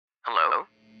Hello?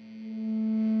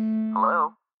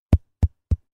 Hello?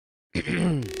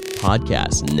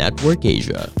 Podcast Network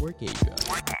Asia.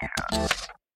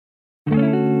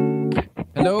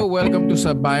 Hello, welcome to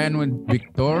Sabayan with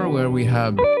Victor, where we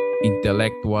have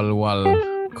intellectual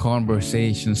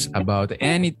conversations about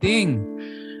anything.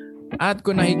 At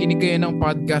kung nakikinig kayo ng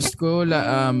podcast ko,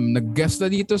 nag-guest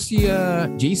na dito si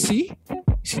JC,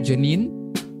 si Janine,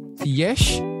 si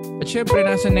Yesh, at syempre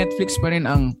nasa Netflix pa rin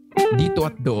ang Dito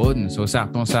at Doon. So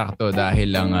saktong-sakto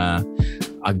dahil ang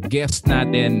a guest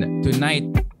natin tonight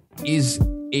is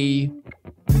a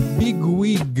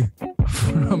bigwig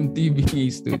from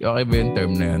TBA studio. Okay ba yung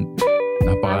term na yun?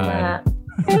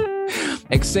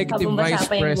 Executive Vice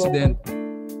President.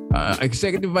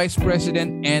 Executive Vice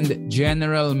President and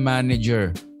General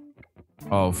Manager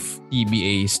of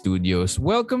TBA Studios.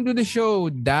 Welcome to the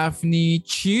show, Daphne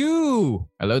Chiu.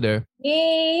 Hello there.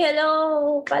 Yay!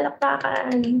 Hello!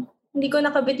 Palakpakan. Hindi ko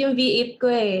nakabit yung V8 ko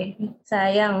eh.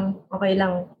 Sayang. Okay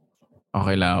lang.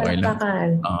 Okay lang. Palakpakan.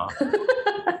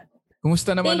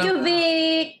 Kumusta naman? Thank you,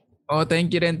 Vic! Oh,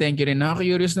 thank you rin.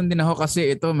 Nakaka-curious lang din ako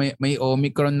kasi ito may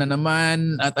Omicron na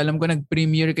naman at alam ko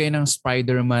nag-premiere kayo ng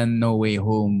Spider-Man No Way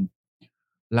Home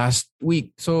last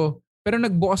week. So, pero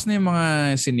nagbukas na yung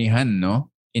mga sinihan, no?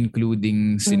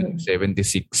 Including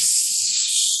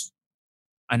 76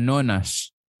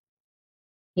 Anonas.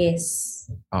 Yes.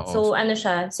 Oo. So, ano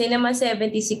siya? Cinema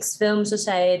 76 Film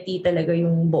Society talaga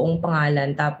yung buong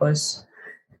pangalan. Tapos,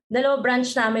 dalawa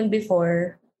branch namin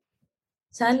before.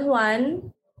 San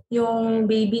Juan, yung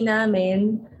baby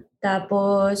namin.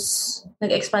 Tapos,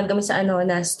 nag-expand kami sa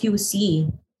Anonas, QC.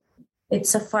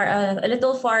 It's a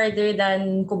little farther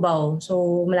than Cubao.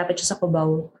 So, malapit siya sa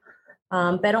Cubao.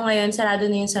 Pero ngayon, sarado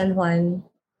na yung San Juan.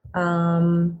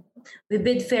 We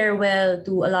bid farewell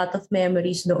to a lot of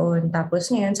memories doon.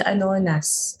 Tapos ngayon sa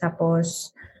Anonas.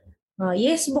 Tapos,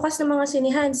 yes, bukas na mga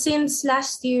sinihan since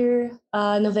last year,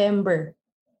 November.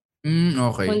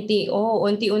 Okay.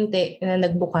 Unti-unti na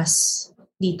nagbukas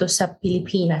dito sa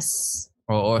Pilipinas.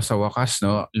 Oo, sa wakas,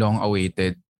 no?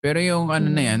 Long-awaited. Pero yung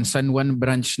na yan, San Juan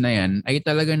branch na yan, ay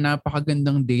talagang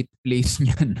napakagandang date place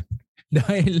niyan.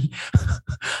 Dahil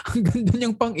ang ganda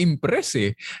niyang pang-impress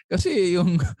eh. Kasi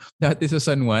yung dati sa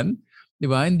San Juan, di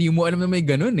ba, hindi mo alam na may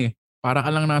ganun eh. Para ka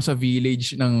lang nasa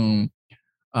village ng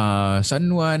San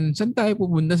Juan. Saan tayo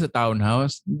pupunta sa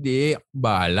townhouse? Hindi,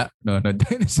 bahala. No,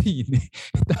 tayo na sine.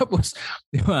 Tapos,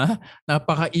 di ba,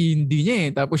 napaka-indie niya eh.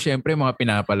 Tapos syempre mga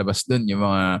pinapalabas doon, yung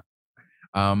mga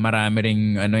marami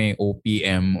ring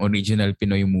OPM, Original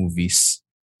Pinoy Movies.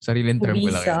 Sariling term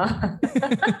ko lang yun.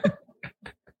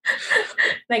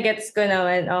 Nagets ko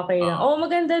naman. Okay lang.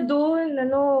 Maganda dun.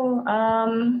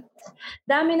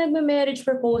 Dami nagme-marriage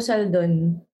proposal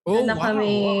dun. Oh, wow.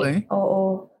 Kami, okay.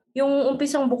 Oo. Yung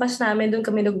umpisang bukas namin, dun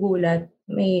kami nagulat.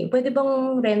 Pwede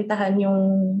bang rentahan yung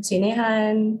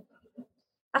sinehan?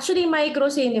 Actually,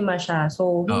 micro cinema siya.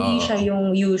 So, hindi siya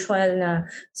yung usual na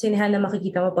sinehan na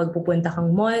makikita mo pag pupunta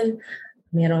kang mall.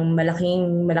 Merong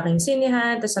malaking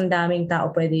sinehan, tapos ang daming tao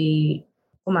pwede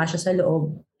kumasya sa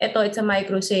loob. Ito, it's a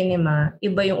micro cinema.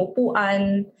 Iba yung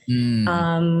upuan.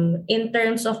 In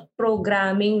terms of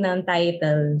programming ng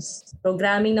titles,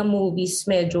 programming ng movies,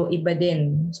 medyo iba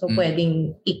din. So,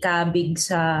 pwedeng ikabig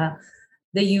sa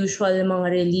the usual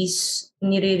mga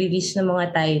nire-release ng mga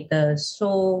titles.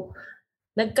 So,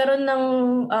 nagkaroon ng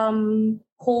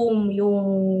home yung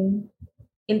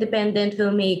independent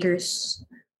filmmakers.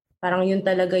 Parang yun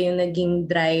talaga yung naging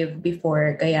drive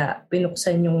before. Kaya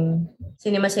pinuksan yung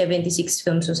Cinema 76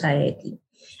 Film Society.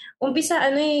 Umpisa,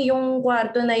 yung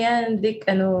kwarto na yan,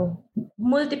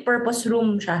 multi-purpose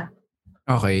room siya.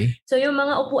 Okay. So yung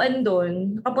mga upuan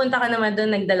doon, kapunta ka naman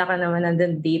doon, nagdala ka naman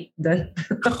ng date doon.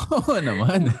 Oo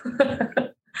naman.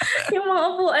 Yung mga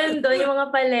upuan doon, yung mga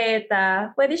paleta,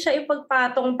 pwede siya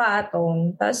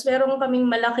ipagpatong-patong. Tapos meron kaming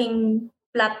malaking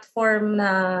platform na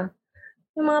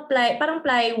yung mga parang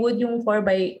plywood, yung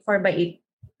 4x8.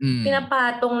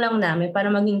 Pinapatong lang namin para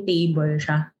maging table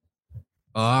siya.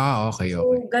 Okay.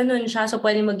 So, ganun siya. So,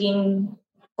 pwede maging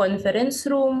conference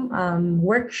room,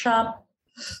 workshop,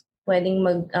 pwedeng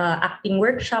acting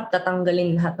workshop,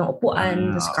 tatanggalin lahat ng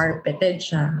upuan, tapos carpeted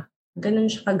siya. Ganun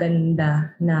siya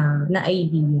kaganda na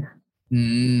idea.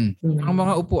 Ang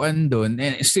mga upuan doon,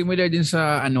 similar din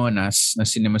sa Anonas na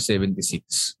Cinema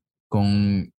 76. Kung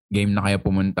game na kaya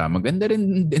pumunta, maganda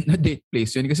rin din na date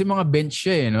place yun. Kasi mga bench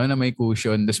siya no? Na may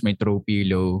cushion, tapos may throw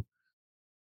pillow.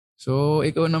 So,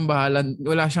 ikaw nang bahala.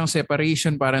 Wala siyang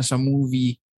separation parang sa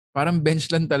movie. Parang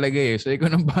bench lang talaga eh. So, ikaw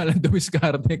nang bahala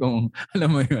dumiskarte kung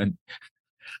alam mo yun.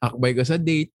 Akbay ka sa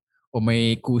date o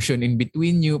may cushion in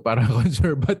between you, parang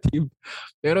conservative.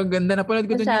 Pero ang ganda na pala.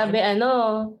 Sabi,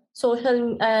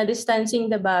 social distancing,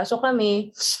 diba? So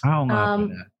kami, Oo nga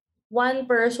pala. one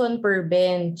person per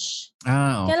bench.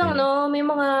 Okay. Kaya lang, may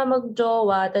mga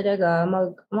magjowa talaga,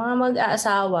 mga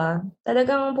mag-aasawa,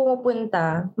 talagang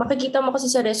pumupunta. Makikita mo kasi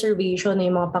sa reservation na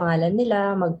yung mga pangalan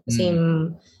nila,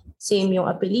 same yung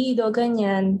apelido,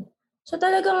 ganyan. So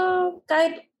talagang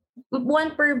kahit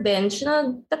one per bench,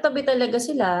 nagtatabi talaga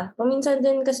sila. Paminsan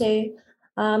din kasi,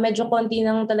 medyo konti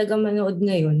lang talaga manood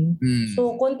ngayon.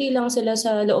 So konti lang sila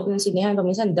sa loob ng sinehan.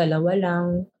 Paminsan dalawa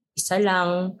lang, isa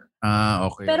lang.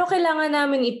 Okay. Pero kailangan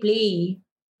namin i-play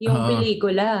yung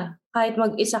pelikula. Kahit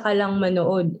mag-isa ka lang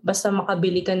manood. Basta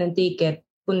makabili ka ng ticket,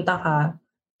 punta ka,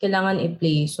 kailangan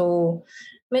i-play. So,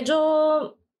 medyo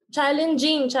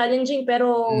challenging.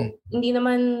 Pero hindi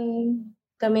naman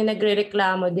kami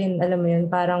nagre-reklamo din. Alam mo yun,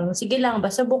 parang sige lang,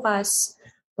 basta bukas,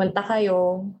 punta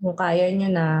kayo. Kung kaya nyo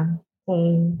na,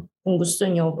 kung gusto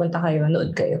nyo, punta kayo,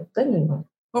 nood kayo. Ganun.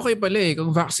 Okay pala kung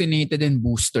vaccinated and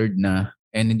boosted na,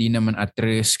 and hindi naman at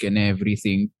risk and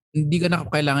everything, hindi ka na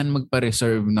kailangan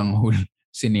magpa-reserve ng whole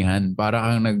sinihan. Para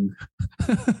kang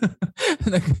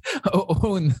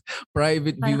nag-own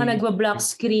private viewing. Para ka nagwa-block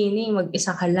screening,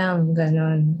 mag-isa ka lang,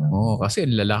 ganon. Kasi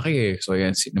lalaki So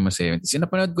yan, Cinema 70.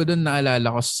 Sinapanood ko doon, naalala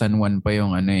ko sa San Juan pa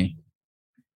yung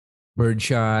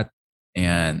Birdshot,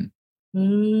 ayan.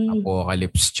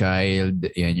 Apocalypse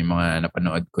Child, yan yung mga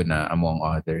napanood ko na among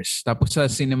others. Tapos sa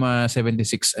Cinema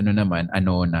 76, naman,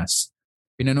 Anonas.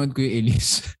 Pinanood ko yung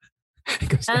Elise.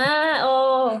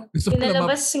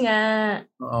 Pinalabas nga.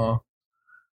 Oo.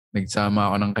 Nagsama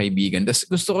ako ng kaibigan. Tapos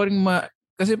gusto ko rin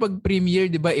kasi pag premiere,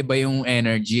 di ba, iba yung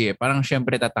energy Parang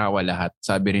syempre tatawa lahat.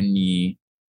 Sabi rin ni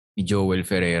Joel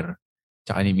Ferrer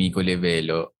tsaka ni Miko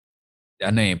Levelo.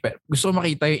 Gusto ko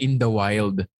makita yung In the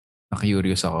Wild.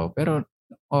 Na-curious ako. Pero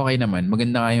okay naman.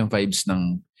 Maganda nga yung vibes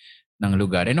ng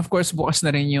lugar. And of course, bukas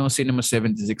na rin yung Cinema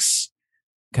 76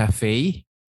 Cafe.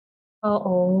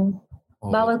 Oo.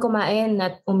 Bawal kumain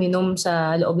at uminom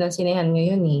sa loob ng sinehan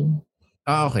ngayon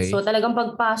Okay. So talagang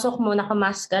pagpasok mo,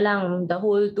 nakamask ka lang the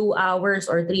whole 2 hours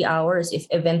or 3 hours if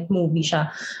event movie siya.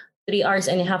 3 hours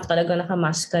and a half talaga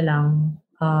nakamask ka lang.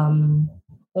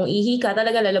 Kung ihi ka,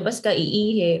 talaga lalabas ka,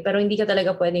 iihi. Pero hindi ka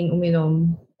talaga pwedeng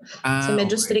uminom. Kasi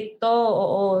medyo stricto.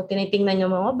 Oo, tinitingnan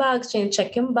yung mga bags,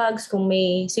 check yung bags kung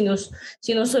may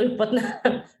sinusulpot na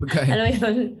alam mo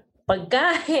yun,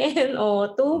 pagkain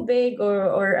o tubig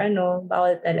or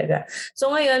bawal talaga.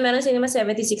 So ngayon, meron Cinema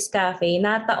 76 Cafe,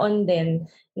 nataon din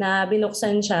na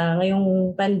binuksan siya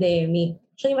ngayong pandemic.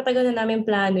 Actually, matagal na namin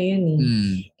plano yun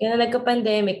Kaya na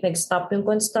nagka-pandemic, nag-stop yung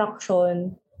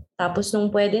construction. Tapos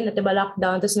nung pwede na, diba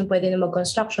lockdown, tapos nung pwede na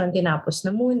mag-construction, tinapos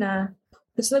na muna.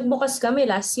 Tapos nagbukas kami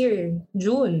last year,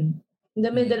 June, in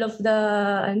the middle of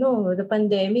the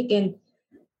pandemic. And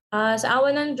sa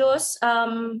awa ng Diyos,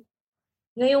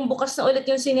 ngayong bukas na ulit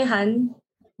yung sinehan,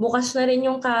 bukas na rin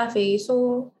yung cafe.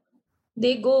 So,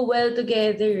 they go well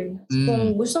together.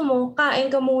 Kung gusto mo,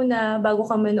 kain ka muna bago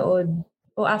ka manood.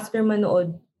 O after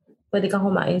manood, pwede kang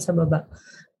kumain sa baba.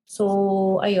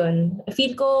 So, ayun.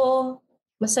 Feel ko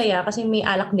masaya kasi may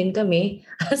alak din kami.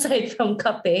 Aside from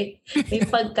kape, may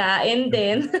pagkain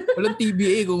din. Walang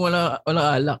TBA kung wala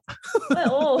alak.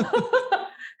 Oo.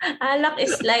 Alak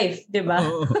is life, di ba?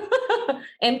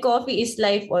 And coffee is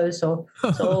life also.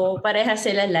 So, parehas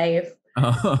sila life.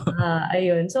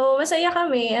 Ayun. So, masaya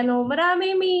kami.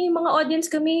 Marami, may mga audience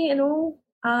kami,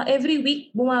 every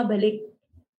week bumabalik.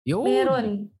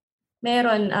 Yun.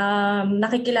 Meron.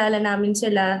 Nakikilala namin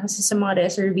sila kasi sa mga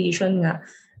reservation nga.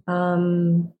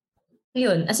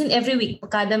 Yun. As in, every week,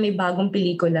 kada may bagong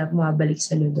pelikula, bumabalik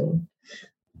sila doon.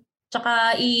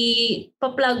 Tsaka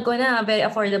ipa-plug ko na, very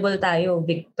affordable tayo,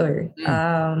 Victor.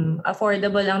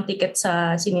 Affordable ang ticket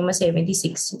sa Cinema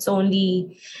 76. It's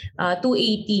only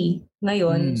 280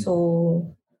 ngayon. So,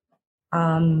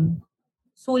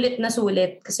 sulit na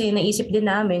sulit. Kasi naisip din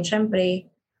namin,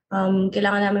 syempre,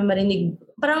 kailangan namin marinig.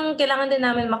 Parang kailangan din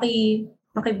namin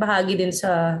makibahagi din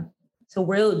sa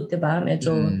world, diba?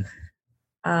 Medyo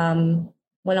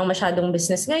walang masyadong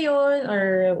business ngayon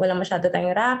or walang masyado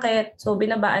tayong racket. So,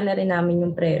 binabaan na rin namin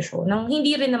yung presyo. Nang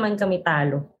hindi rin naman kami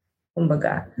talo.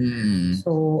 Kumbaga.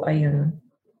 So, ayun.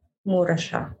 Mura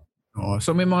siya.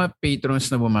 So, may mga patrons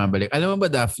na bumabalik. Alam mo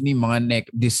ba, Daphne,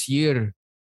 this year,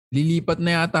 lilipat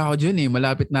na yata ako dyan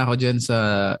Malapit na ako dyan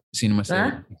sa Cinema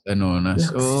 76.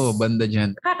 Banda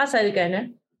dyan. Kakasal ka na?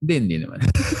 Hindi naman.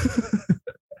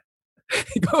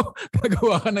 Ikaw,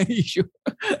 gagawa ka ng issue.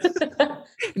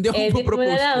 Hindi ako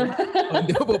po-propose doon.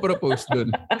 Hindi ako po-propose doon.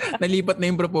 Nalipat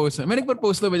na yung proposal. May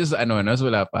nag-propose na ba dyan sa Anonas?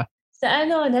 Wala pa? Sa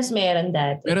Anonas meron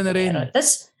dati. Meron na rin.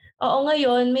 Tapos, Oo,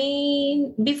 ngayon,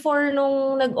 before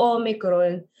nung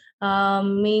nag-Omicron,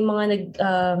 may mga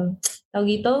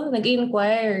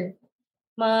nag-inquire.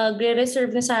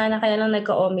 Magre-reserve na sana kaya lang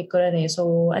nagka-Omicron eh.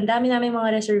 So, ang dami namin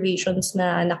mga reservations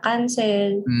na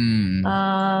na-cancel.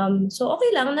 So, okay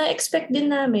lang. Na-expect din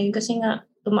namin kasi nga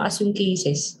tumaas yung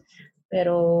cases.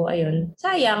 Pero, ayun.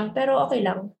 Sayang, pero okay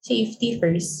lang. Safety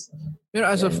first. Pero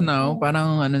as of now,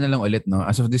 parang ano na lang ulit, no?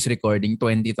 As of this recording,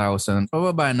 20,000.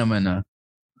 Pababa naman na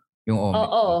yung Omicron.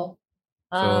 Oo.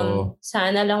 So,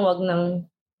 sana lang wag nang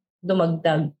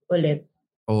dumagdag ulit.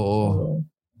 Oo. So,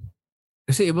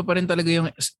 kasi iba pa rin talaga yung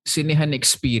sinehan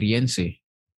experience eh.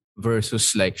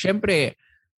 Versus like, syempre,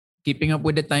 keeping up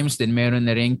with the times din, meron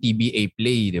na rin TBA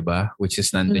Play, di ba? Which is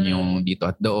nandun yung dito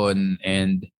at doon.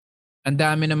 And ang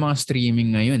dami ng mga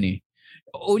streaming ngayon eh.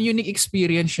 Own unique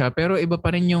experience siya, pero iba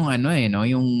pa rin yung ano eh, no?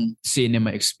 Yung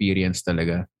cinema experience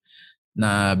talaga.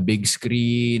 Na big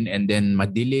screen and then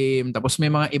madilim. Tapos may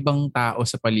mga ibang tao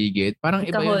sa paligid. Parang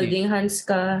iba yun eh. Holding hands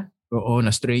ka. Oo,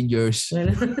 na strangers.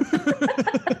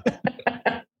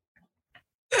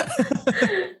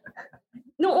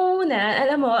 Noong una,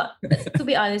 alam mo, to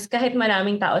be honest, kahit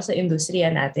maraming tao sa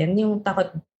industriya natin, yung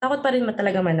takot pa rin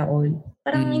talaga manood.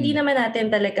 Parang hindi naman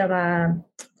natin talaga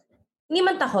hindi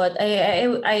man takot.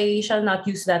 I shall not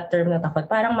use that term na takot.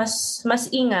 Parang mas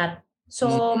ingat.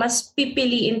 So, mas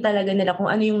pipiliin talaga nila kung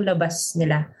ano yung labas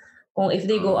nila. Kung if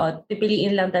they go out,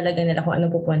 pipiliin lang talaga nila kung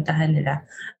anong pupuntahan nila.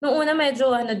 Noong una,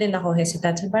 medyo din ako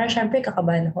hesitant. Parang syempre,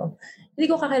 kakabahan ako. Hindi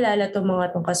ko kakilala itong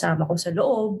mga itong kasama ko sa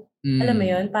loob. Alam mo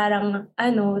yun? Parang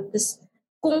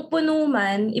kung puno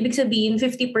man, ibig sabihin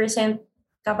 50%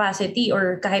 capacity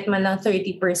or kahit man lang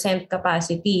 30%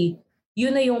 capacity,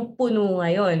 yun na yung puno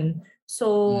ngayon.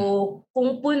 So,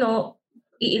 kung puno,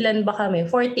 iilan ba kami?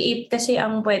 48 kasi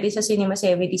ang pwede sa Cinema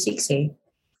 76 eh.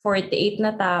 48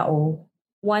 na tao,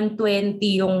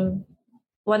 120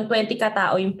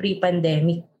 katao yung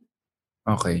pre-pandemic.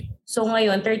 Okay. So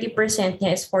ngayon, 30%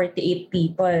 niya is 48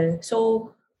 people. So,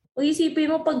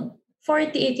 isipin mo pag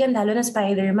 48 yan, lalo na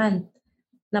Spider-Man.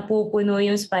 Napupuno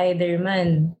yung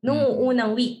Spider-Man. Nung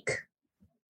unang week.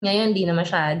 Ngayon, di na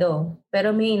masyado.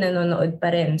 Pero may nanonood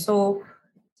pa rin. So,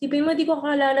 isipin mo, di ko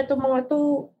kalala itong mga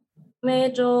to.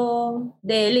 Medyo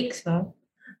delix, no?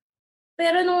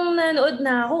 Pero nung nanood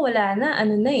na ako, wala na.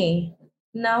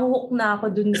 Nahook na ako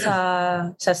dun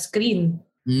sa screen.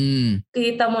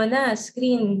 Kita mo na,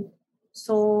 screen.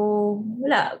 So,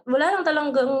 wala lang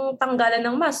talagang tanggalan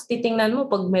ng mask. Titingnan mo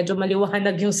pag medyo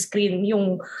maliwanag yung screen,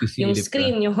 yung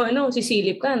screen,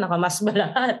 sisilip ka, nakamask ba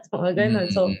lahat? Mga ganun.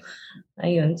 So,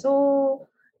 ayun. So,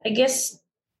 I guess,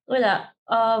 wala.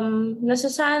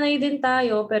 Nasasanay din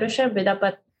tayo, pero syempre,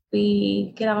 dapat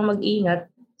kailangan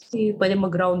mag-ingat. Kasi pwede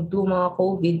mag-round 2 mga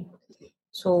COVID.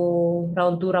 So,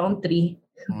 round 2, round 3.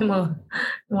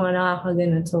 mga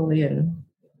nakakaganon. So, yun.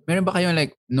 Meron ba kayong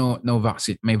like no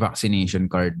vaccine, may vaccination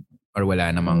card or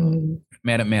wala namang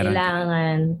meron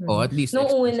kailangan. O at least yung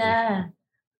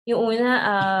una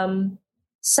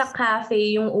sa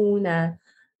cafe yung una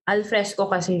al fresco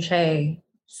kasi siya eh.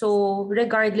 So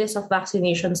regardless of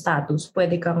vaccination status,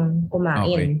 pwede kang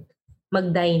kumain,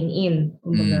 mag-dine in.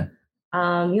 Kumbaga,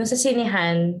 yung sa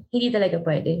sinehan, hindi talaga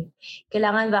pwede.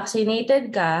 Kailangan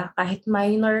vaccinated ka, kahit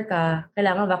minor ka,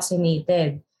 kailangan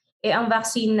vaccinated. Ang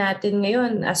vaccine natin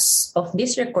ngayon, as of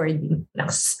this recording,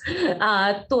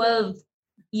 12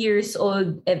 years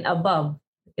old and above.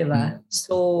 Diba?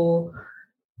 So,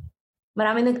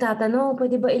 marami nagtatanong,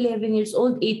 pwede ba 11 years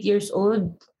old, 8 years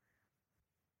old?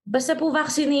 Basta po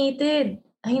vaccinated.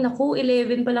 Ay naku,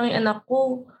 11 pa lang yung anak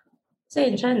ko.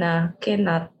 Sensya na,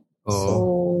 cannot.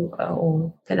 So,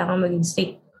 kailangan maging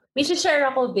safe. May share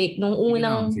ako, Vic, nung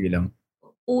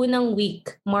unang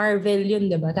week, Marvel yun,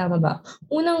 diba? Tama ba?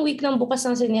 Unang week ng bukas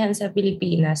ng sinehan sa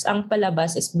Pilipinas, ang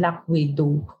palabas is Black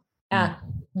Widow.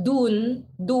 Dune,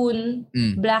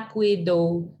 Black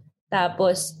Widow,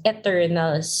 tapos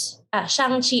Eternals.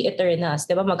 Shang-Chi Eternals,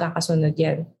 diba? Magkakasunod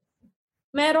yan.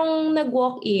 Merong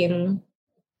nag-walk-in,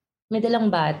 may dalang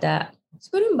bata.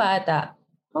 Siguro yung bata,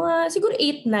 siguro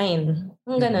 8-9.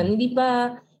 Ang ganon. Hindi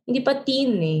pa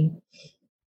teen eh.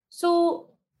 So,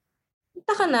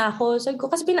 taka na ako. Sabi ko,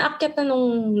 kasi pinaakyat na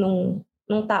nung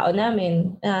tao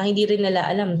namin. Hindi rin nila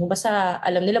alam. Basta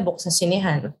alam nila book sa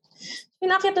sinehan.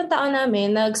 Pinaakyat ng tao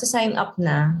namin, nagsa-sign up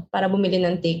na para bumili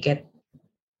ng ticket.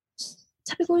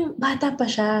 Sabi ko, bata pa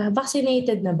siya.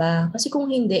 Vaccinated na ba? Kasi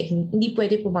kung hindi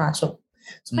pwede pumasok.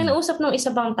 So, kinausap ng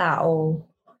isa pang tao.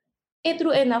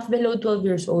 True enough, below 12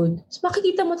 years old. So,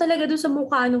 makikita mo talaga doon sa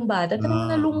mukha ng bata.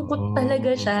 Talagang nalungkot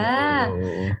talaga siya.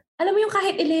 Alam mo yung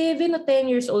kahit 11 o 10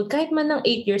 years old, kahit man ng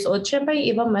 8 years old, syempre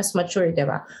yung iba mas mature,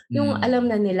 diba? Yung alam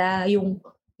na nila, yung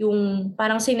yung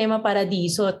parang cinema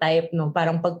paradiso type, no?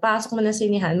 Parang pagpasok mo ng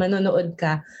sinihan, manonood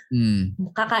ka,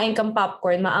 kakain kang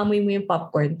popcorn, maamoy mo yung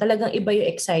popcorn, talagang iba yung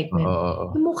excitement.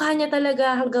 Yung mukha niya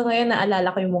talaga, hanggang ngayon naalala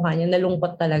ko yung mukha niya,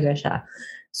 nalungkot talaga siya.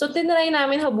 So, tinry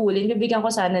namin habulin, bibigyan ko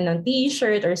sana ng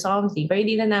t-shirt or something, pero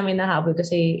hindi na namin nahabol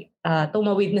kasi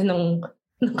tumawid na ng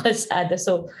kalsada.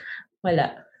 So,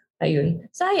 wala. Ayun.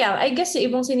 Sayang. I guess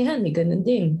yung ibang sinihan, may ganun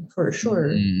din. For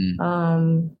sure.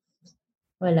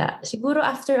 Wala. Siguro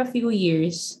after a few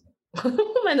years,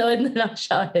 manood na lang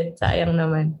siya ulit. Sayang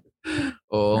naman.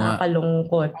 Oo nga.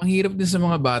 Nakakalungkot. Ang hirap din sa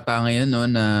mga bata ngayon, no,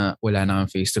 na wala na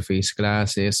kang face-to-face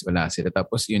classes, wala sila.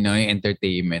 Tapos yun na yung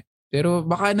entertainment. Pero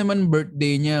baka naman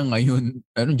birthday niya ngayon,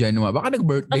 January. Baka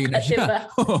nag-birthday na siya. Diba?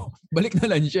 Balik na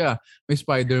lang siya. May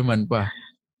Spider-Man pa.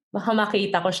 Baka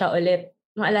makita ko siya ulit.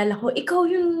 Maalala ko, ikaw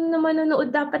yung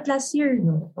manonood dapat last year,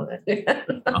 no?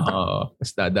 Oo.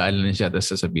 Tapos dadaan lang siya,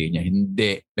 tapos sasabihin niya,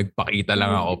 hindi, nagpakita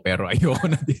lang ako, pero ayoko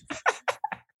na din.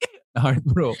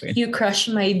 Heartbroken. You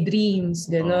crush my dreams,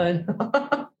 gano'n.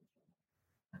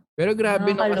 Pero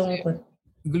grabe na kasi,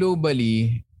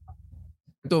 globally,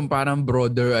 ito parang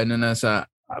broader,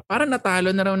 parang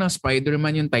natalo na raw ng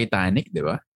Spider-Man yung Titanic, di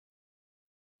ba?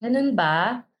 Ganun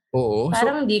ba? Oo.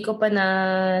 Parang di ko pa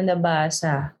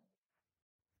nabasa.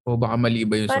 O baka mali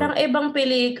ba yung parang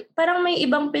source? Parang may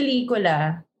ibang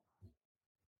pelikula.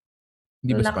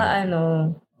 Hindi ba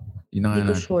Hindi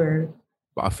ko sure.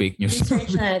 Baka fake news.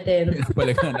 Research natin.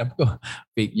 Palaganap ko.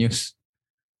 Fake news.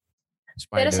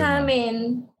 Spider-Man. Pero sa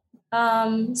amin,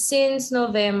 since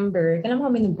November, kailan mo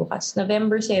kami nagbukas?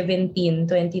 November 17,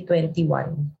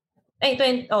 2021.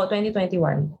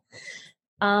 2021.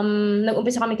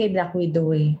 Nag-umpisa kami kay Black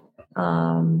Widow eh.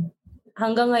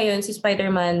 Hanggang ngayon, si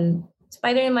Spider-Man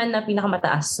na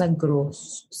pinakamataas na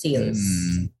gross sales.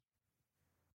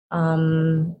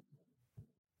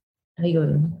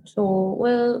 Ayun. So,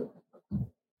 well,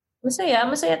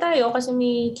 masaya tayo kasi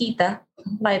may kita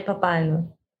kahit pa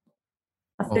paano.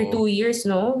 After 2 years,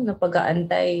 no, na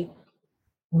pag-aantay.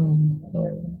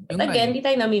 But again, hindi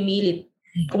tayo namimilit.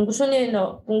 Kung gusto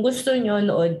nyo,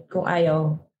 nood. Kung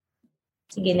ayaw,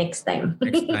 sige, next time.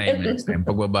 Next time.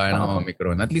 Pagbaba ng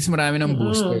Omicron. At least marami ng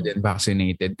booster din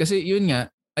vaccinated. Kasi yun nga,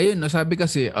 sabi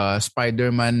kasi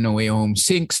Spider-Man No Way Home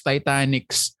sinks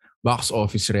Titanic's box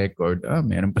office record.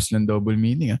 Meron pa silang double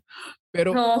meaning.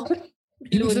 Pero,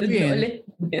 ibig sabihin,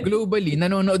 globally,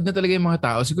 nanonood na talaga yung mga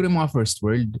tao. Siguro yung mga first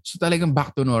world. So talagang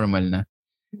back to normal na.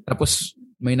 Tapos,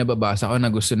 may nababasa ko na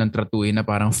gusto ng tratuhin na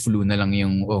parang flu na lang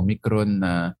yung Omicron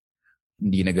na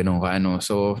hindi na ganun kaano.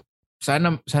 So,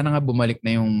 sana nga bumalik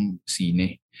na yung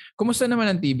sine. Kumusta naman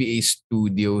ang TBA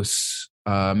Studios?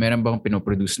 Meron bang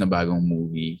pinoproduce na bagong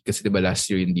movie? Kasi diba last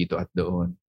year yung Dito at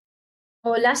Doon?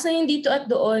 Last na yung Dito at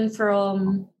Doon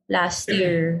from last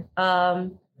year.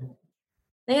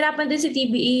 Nahirapan din si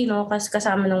TBA, no? Kasi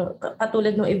kasama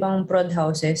katulad ng ibang prod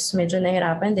houses, medyo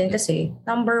nahirapan din kasi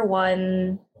number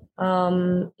one,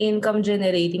 income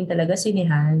generating talaga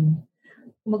sinihan.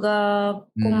 Kumbaga,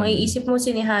 kung maiisip mo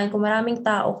sinihan, kung maraming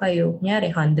tao kayo,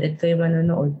 kunyari 100 kayo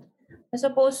manonood, as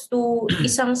opposed to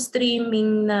isang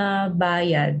streaming na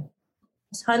bayad,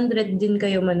 100 din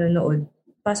kayo manonood,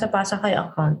 pasa-pasa kayo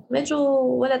account, medyo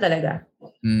wala talaga,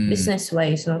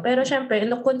 business-wise. No? Pero syempre,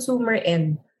 no consumer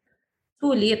end,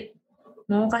 sulit.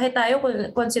 No? Kahit tayo,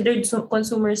 considered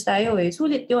consumers tayo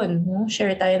sulit yun. No?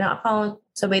 Share tayo ng account,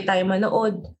 sabay tayo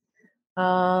manood.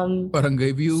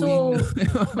 Barangay viewing. So,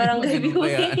 barangay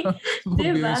viewing.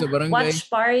 Diba? Watch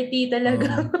party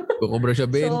talaga. Kukubra siya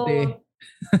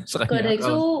 20. Sa correct.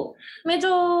 Account. So,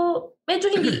 medyo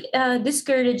hindi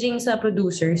discouraging sa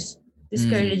producers.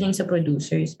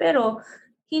 Pero,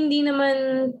 hindi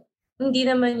naman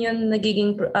yun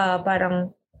nagiging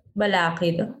parang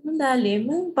balakid. Ang lalim.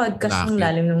 Ang podcast ng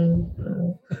lalim ng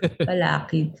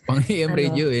balakid. Pang-AM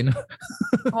radio no?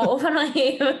 Oo, parang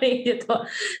AM radio to.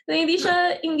 So, hindi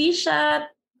siya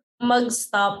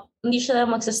mag-stop. Hindi siya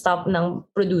magsa-stop ng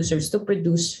producers to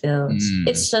produce films.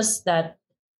 It's just that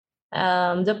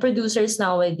the producers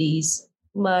nowadays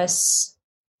mas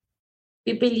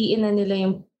pipiliin na nila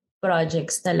yung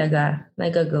projects talaga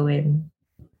na gagawin.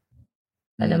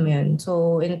 Alam mo yun.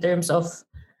 So, in terms of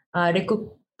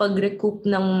pag-recoup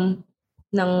ng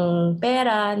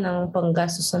pera, ng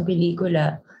panggastos ng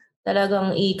pelikula,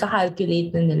 talagang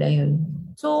i-calculate na nila yun.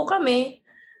 So kami,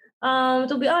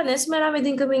 to be honest, marami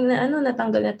din kaming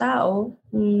natanggal na tao.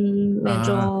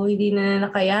 Medyo hindi na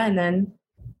nakayanan.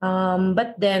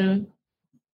 But then,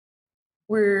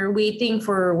 we're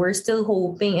still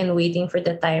hoping and waiting for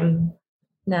the time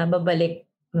na babalik.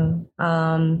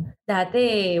 Dati,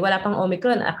 wala pang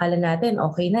Omicron, akala natin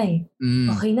okay na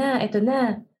Okay na, ito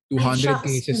na. 200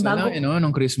 cases na lang,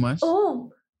 nung Christmas.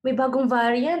 May bagong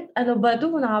variant. Ano ba ito?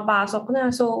 Nakapasok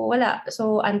na. So, wala.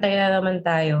 So, antay na naman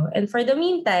tayo. And for the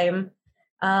meantime,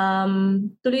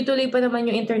 tuloy-tuloy pa naman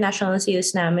yung international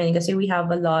sales namin kasi we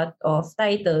have a lot of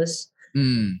titles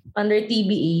under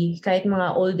TBA. Kahit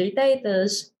mga older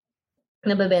titles,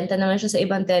 nababenta naman siya sa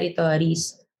ibang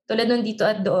territories. Tulad nung dito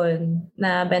at doon,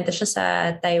 nabenta siya sa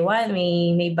Taiwan.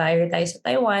 May buyer tayo sa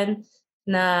Taiwan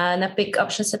na pick up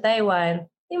siya sa Taiwan.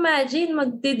 Imagine,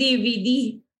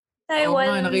 magdi-DVD.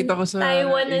 Taiwan, nakita ko sa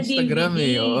Taiwan Instagram na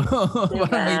DVD. Diba?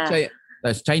 Parang may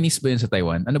Chinese ba yun sa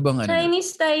Taiwan? Ano bang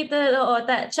Chinese title,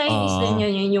 Chinese din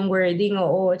yun yung wording,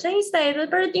 Chinese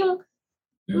title, pero yung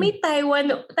may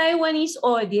Taiwanese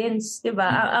audience,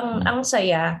 diba? Ang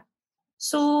saya.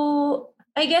 So,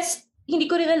 I guess,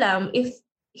 hindi ko rin alam, if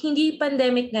hindi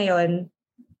pandemic ngayon,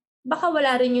 baka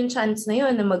wala rin yung chance na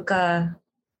yun na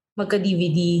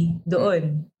magka-DVD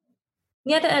doon.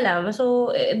 Hindi natin alam.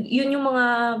 So, yun yung mga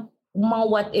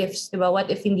what ifs, diba? What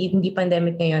if hindi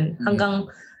pandemic ngayon? Hanggang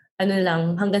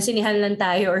sinihan lang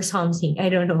tayo or something.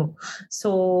 I don't know.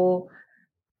 So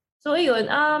ayun.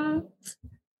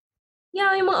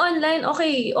 Yung mga online,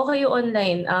 okay yung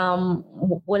online.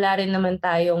 Wala rin naman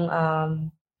tayong,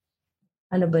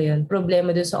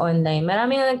 problema doon sa online.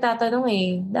 Marami nga nagtatanong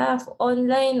Daph,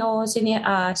 online o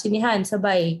sinihan,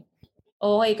 sabay.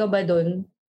 Okay ka ba doon?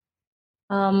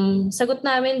 Sagot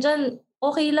namin dyan,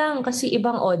 okay lang kasi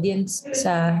ibang audience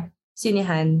sa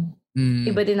sinihan.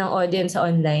 Iba din ang audience sa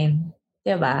online.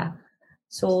 Diba?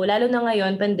 So, lalo na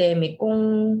ngayon, pandemic, kung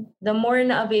the more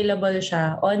na available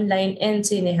siya, online and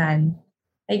sinihan,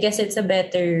 I guess it's a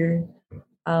better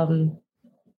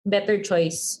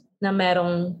choice na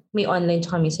may online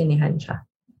tsaka may sinihan siya.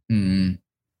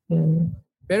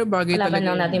 Pero bagay Kalaban talaga.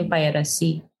 lang natin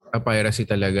piracy. Piracy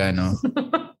talaga, no?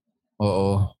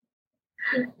 Oo.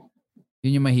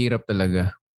 Yun yung mahirap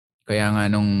talaga. Kaya nga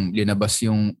nung linabas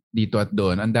yung dito at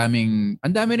doon, ang daming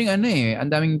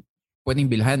pwedeng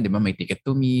bilhan, di ba? May Ticket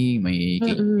to Me, may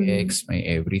KX, may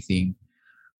everything.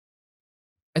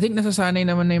 I think nasasanay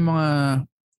naman na yung mga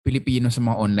Pilipino sa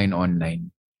mga online.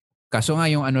 Kaso nga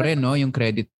yung yung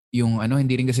credit,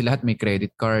 hindi rin kasi lahat may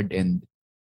credit card and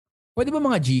pwede ba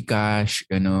mga GCash,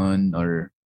 ganun, or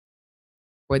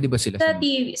pwede ba sila?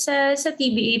 Sa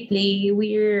TBA Play,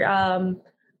 we're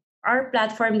our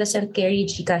platform doesn't carry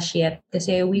GCash yet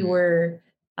kasi we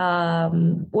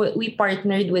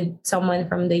partnered with someone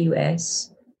from the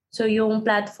US. So yung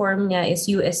platform niya is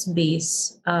US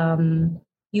based,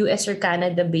 US or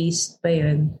Canada based pa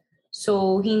yun.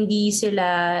 So hindi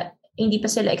pa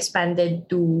sila expanded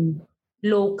to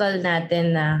local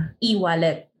natin na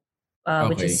e-wallet,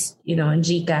 which is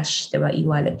GCash, diba?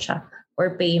 E-wallet siya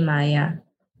or Paymaya.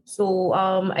 So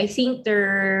I think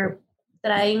they're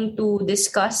trying to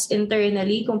discuss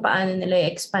internally kung paano nila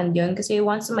i-expand yun. Kasi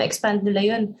once ma-expand nila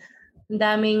yun, ang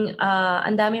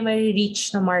daming ma-reach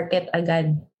na market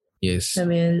agad. Yes.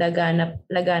 Laganap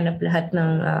lahat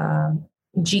ng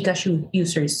GCash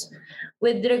users.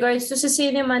 With regards to sa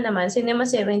cinema naman, Cinema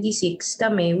 76,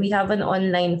 we have an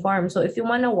online form. So if you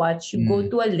wanna watch, you go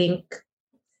to a link.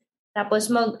 Tapos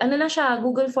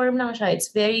Google form lang siya.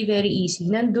 It's very, very easy.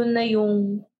 Nandun na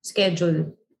yung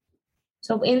schedule.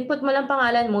 So, input mo lang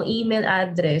pangalan mo, email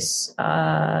address,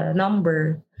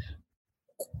 number.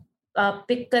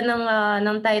 Pick ka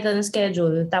ng title ng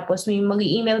schedule. Tapos may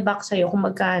mag-email back sa'yo kung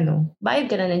magkano. Bayad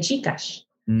ka na ng GCash.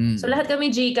 So, lahat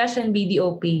kami GCash and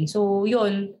BDOP. So,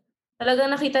 yun. Talagang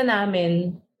nakita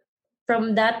namin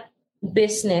from that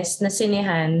business na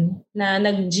sinihan na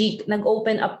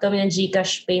nag-open up kami ng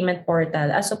GCash payment portal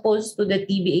as opposed to the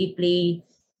TBA Play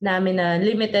namin na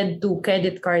limited to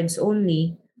credit cards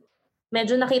only.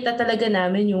 Medyo nakita talaga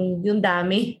namin yung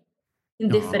dami,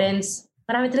 yung difference.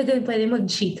 Marami talaga yung pwede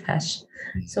mag-GCash.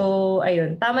 So,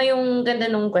 ayun. Tama yung ganda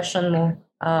ng question mo.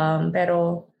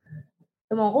 Pero,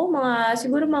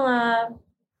 siguro mga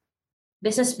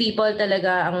business people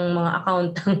talaga, ang mga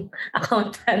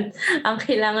accountant, ang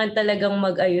kailangan talagang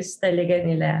mag-ayos talaga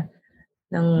nila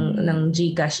ng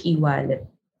GCash e-wallet.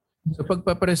 So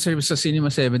pagpapreserve sa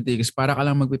Cinema 70, para ka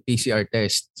lang mag-PCR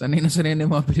test. Sanay na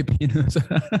yung mga Pilipino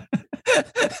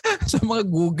sa mga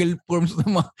Google Forms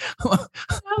na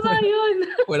Tama yun.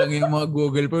 Walang yung mga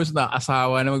Google Forms na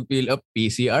asawa na mag-fill up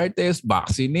PCR test,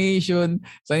 vaccination.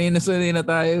 Sanay na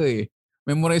tayo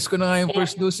Memorize ko na nga yung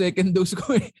first dose, second dose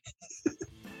ko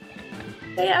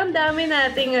Kaya ang dami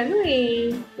nating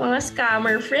mga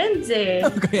scammer friends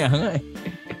Kaya nga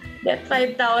Get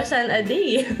 5,000 a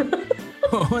day.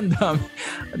 Oo, ang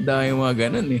dami mga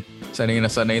ganun Sanay na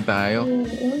sanay tayo.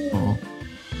 Oo.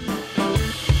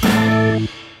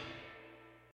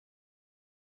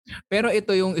 Pero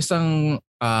ito yung isang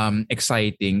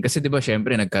exciting kasi 'di ba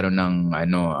syempre nagkaroon ng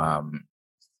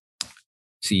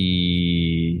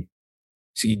si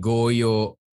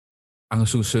Goyo, ang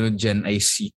susunod diyan ay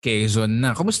si Quezon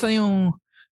na. Kumusta yung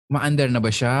maandar na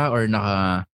ba siya or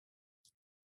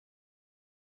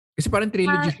kasi parang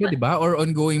trilogy siya 'di ba? Or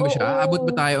ongoing ba siya? Aabot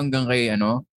ba Oo. tayo hanggang kay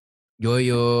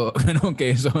Goyo,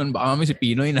 Quezon? Baka kami si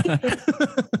Pinoy na.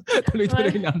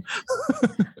 Tuloy-tuloy lang.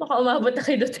 Baka umabot na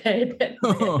kay Duterte.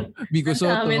 Bigo Ang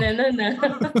Soto. dami na nun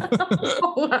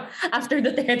After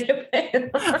Duterte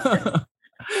pa.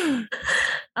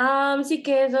 Si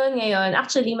Quezon ngayon,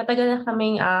 actually matagal na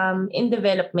kaming in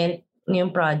development yung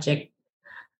project.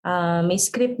 May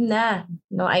script na.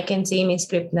 No, I can say may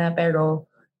script na pero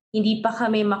hindi pa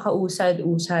kami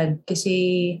makausad-usad kasi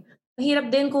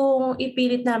mahirap din kung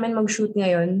ipilit namin mag-shoot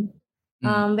ngayon.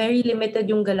 Very limited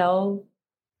yung galaw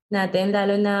natin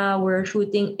lalo na we're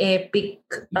shooting epic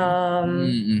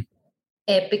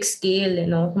epic scale, you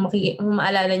know. Kung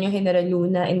maalala nyo General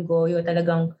Luna and Goyo,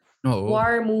 talagang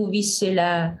war movies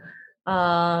sila.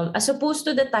 As opposed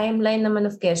to the timeline naman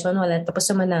of Quezon, wala tapos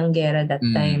naman na ang gera that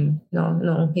time,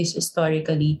 no,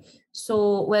 historically.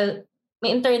 So, well,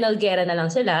 may internal gera na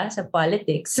lang sila sa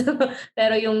politics.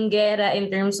 Pero yung gera in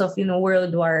terms of,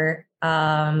 World War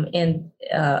and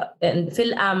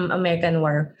American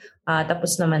War,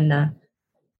 tapos naman na.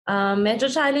 Medyo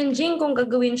challenging kung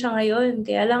gagawin siya ngayon.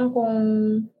 Kaya lang kung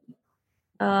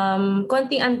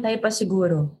konting antay pa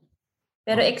siguro.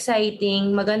 Pero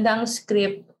exciting, maganda ang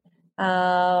script.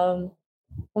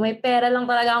 Kung may pera lang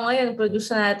talaga ako ngayon,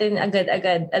 produce na natin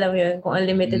agad-agad. Alam mo yun, kung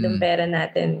unlimited ang pera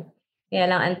natin. Kaya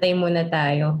lang antay muna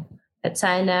tayo. At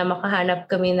sana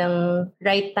makahanap kami ng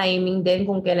right timing din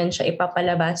kung kailan siya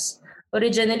ipapalabas.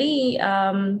 Originally,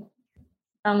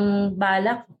 ang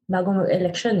balak bago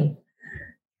mag-election eh.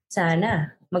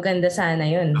 Sana. Maganda sana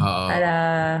yun. Para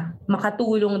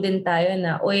makatulong din tayo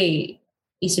na,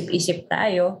 isip-isip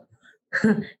tayo.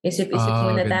 Isip-isip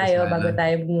muna tayo sana. bago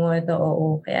tayo bumoto.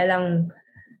 Oo. Kaya lang,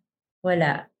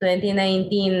 wala.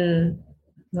 2019,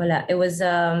 wala. It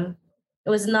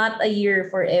was not a year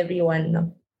for everyone.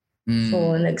 No?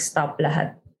 So, nag-stop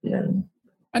lahat. Yun.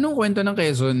 Anong kwento ng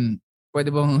Quezon? Pwede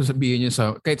bang sabihin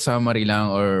niyo kahit summary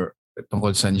lang or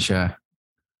tungkol saan siya?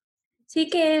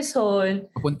 Si Quezon.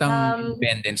 Papuntang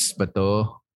independence ba to?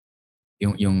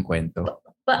 Yung kwento?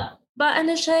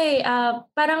 Ano siya eh,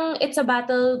 parang it's a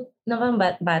battle,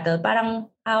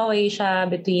 parang away siya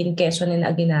between Quezon and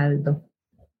Aguinaldo.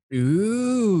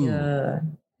 Ooh! Yeah.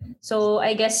 So,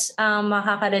 I guess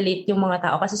makaka-relate yung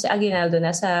mga tao kasi si Aguinaldo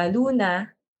nasa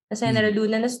General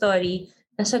Luna na story,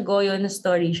 nasa Goyo na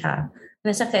story siya,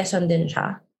 nasa Quezon din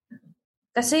siya.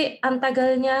 Kasi ang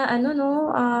tagal niya,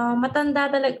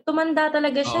 tumanda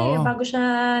talaga siya bago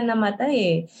siya namatay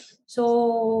eh.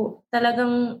 So,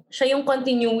 talagang siya yung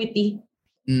continuity.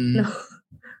 No?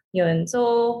 Yun.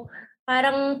 So,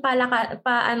 parang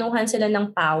paanuhan sila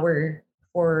ng power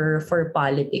for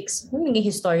politics. Naging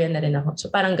historian na rin ako. So,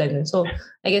 parang ganun. So,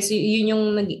 I guess yun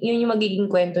yung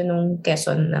magiging kwento nung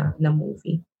Quezon na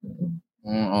movie.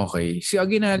 Okay. Si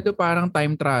Aguinaldo parang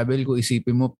time travel kung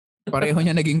isipin mo. Pareho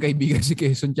niya naging kaibigan si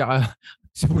Quezon tsaka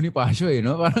si Bonifacio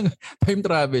no? Parang time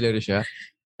traveler siya.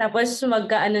 Tapos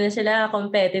na sila,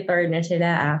 competitor na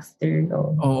sila after.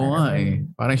 Oo nga eh.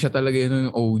 Parang siya talaga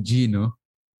yung OG, no?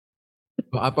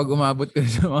 Baka pag umabot ka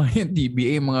sa mga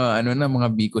TBA, mga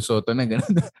Bico Soto na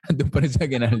gano'n. Andun pa rin sa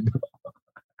Aguinaldo.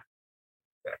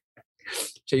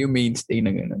 Siya yung mainstay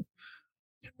na gano'n.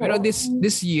 Pero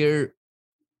this year,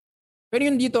 pero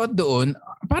yung dito at doon,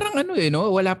 parang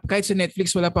wala, kahit sa Netflix,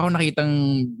 wala pa ako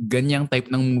nakitang ganyang type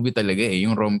ng movie talaga eh.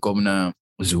 Yung rom-com na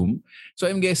Zoom. So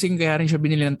I'm guessing kaya rin siya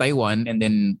binili ng Taiwan and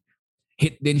then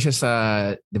hit din siya sa,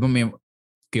 di ba may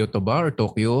Kyoto ba or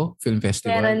Tokyo Film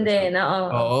Festival? Meron din,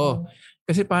 Oo.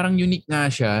 Kasi parang unique nga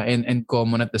siya and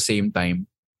common at the same time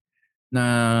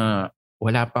na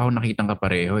wala pa ako nakitang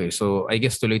kapareho eh. So I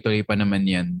guess tuloy-tuloy pa naman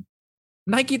yan.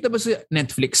 Nakikita ba sa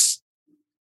Netflix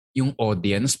yung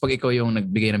audience pag ikaw yung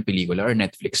nagbigay ng pelikula or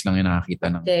Netflix lang yung nakakita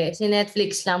ng? Hindi, si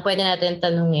Netflix lang. Pwede natin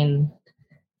tanungin.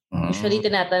 Usually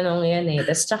tinatanong yan eh.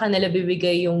 Tapos tsaka nila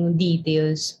bibigay yung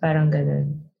details. Parang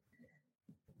ganun.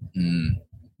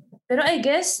 Pero I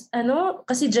guess,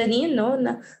 kasi Janine, no?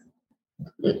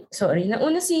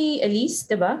 Nauna si Elise,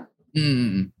 diba?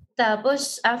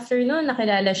 Tapos after nun,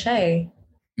 nakilala siya eh.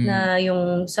 Na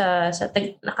yung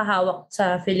nakahawak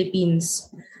sa Philippines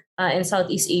and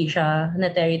Southeast Asia na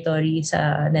territory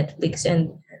sa Netflix.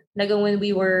 And when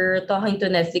we were talking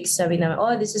to Netflix, sabi namin,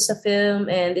 this is a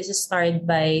film and this is starred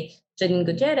by Janine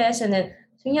Gutierrez. And then,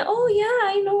 sabi niya, yeah,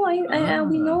 I know,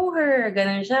 we know her.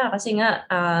 Ganun siya. Kasi nga,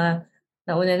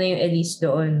 Nauna na yung Elise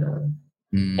doon. No?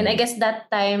 And I guess that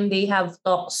time they have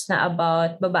talks na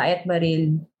about Babae at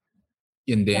Baril.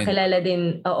 Yun din. Kilala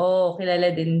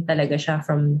din talaga siya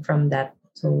from that.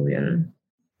 So, yun.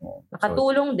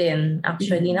 Nakatulong din,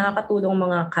 actually. Nakakatulong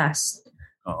mga cast.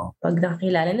 Pag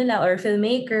nakakilala nila or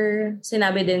filmmaker,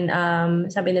 sabi din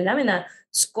namin na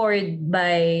scored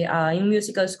by, yung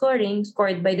musical scoring,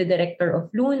 scored by the director of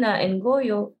Luna and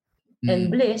Goyo and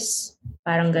Bliss.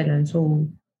 Parang ganun. So,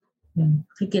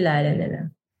 kikilala nila.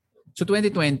 So,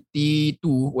 2022,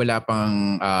 wala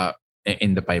pang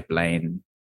in the pipeline?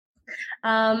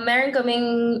 Meron kaming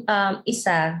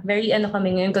isa, very kami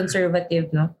ngayon,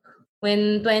 conservative, no?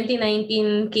 When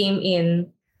 2019 came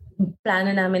in, plano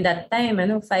namin that time,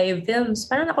 5 films.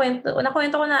 Parang nakwento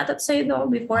ko na ata sa'yo, no?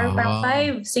 Before, parang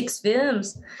 5, 6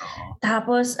 films.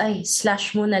 Tapos,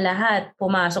 slash mo na lahat.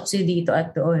 Pumasok si dito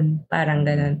at doon. Parang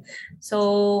ganun.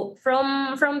 So,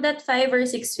 from that 5 or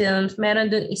 6 films,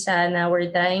 meron dun isa na we're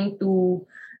trying to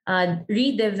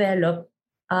redevelop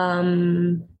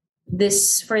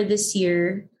for this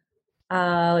year.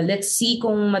 Let's see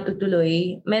kung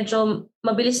matutuloy. Medyo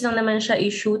mabilis lang naman siya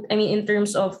i-shoot. I mean, in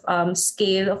terms of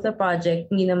scale of the project,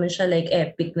 hindi naman siya like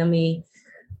epic na may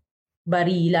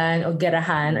barilan o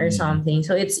gerahan or something.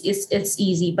 So it's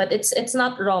easy, but it's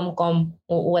not rom-com.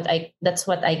 That's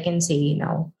what I can say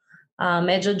now.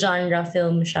 Medyo genre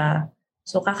film siya.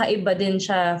 So kakaiba din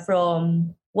siya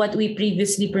from what we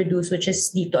previously produced, which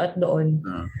is Dito at Doon.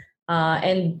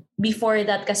 And before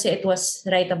that kasi it was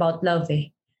Right About Love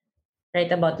Right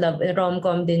About Love.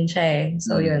 Rom-com din siya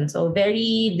So yun. So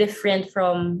very different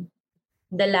from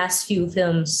the last few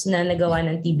films na nagawa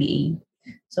ng TBA.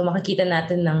 So makikita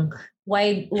natin ng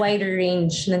wider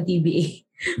range ng TBA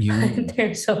in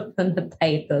terms of the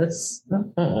titles.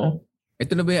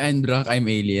 Ito na ba yung I'm Drunk, I'm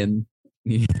Alien?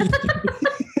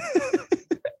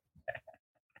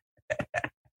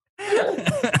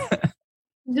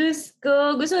 Diyos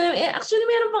ko. Gusto namin, actually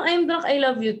meron pang I'm Drunk, I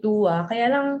Love You Too Kaya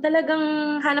lang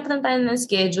talagang hanap lang tayo ng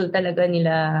schedule talaga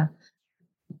nila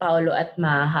Paolo at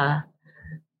Maha.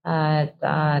 At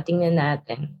tingnan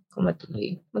natin kung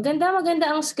matuloy. Maganda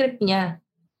ang script niya.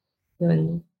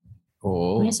 Yun.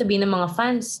 May sabihin ng mga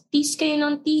fans, tease kayo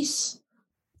ng tease.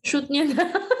 Shoot niya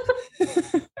na.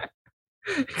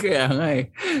 Kaya nga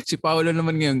Si Paolo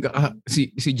naman ngayon,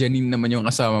 si Janine naman yung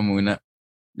kasama muna.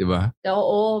 Di ba?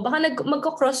 Oo. Baka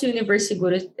magko-cross universe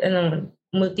siguro,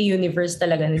 multi-universe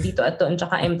talaga na Dito at Doon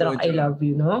tsaka I'm Drunk, I Love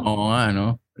You, no? Oo nga,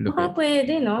 no? Baka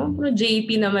pwede, no? Pero JP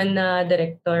naman na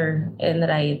director and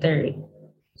writer.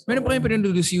 Meron pa kayo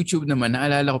pinanood sa YouTube naman,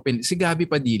 naalala ko, si Gabby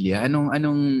Padilla,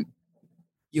 anong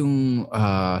yung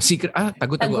secret,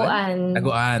 Taguan.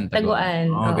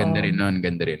 Oo. Ganda rin nun.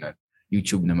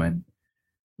 YouTube naman.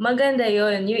 Maganda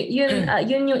yun.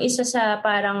 Yun yung isa sa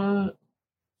parang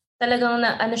talagang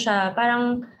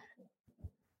parang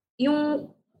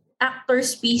yung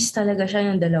actor's piece talaga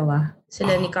siya yung dalawa.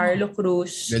 Sila ni Carlo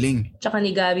Cruz. Galing. Tsaka ni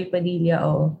Gabby Padilla,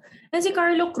 And si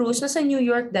Carlo Cruz nasa New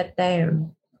York that time.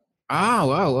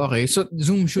 Wow. Okay. So,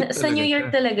 Zoom shoot talaga sa New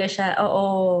York talaga siya.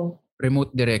 Oo.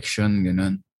 Remote direction,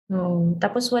 ganun. Oo.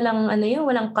 Tapos walang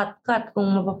cut-cut kung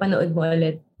mapapanood mo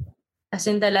ulit. As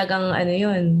in talagang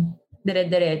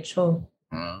dire-diretso.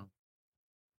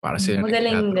 Para sila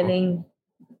magaling.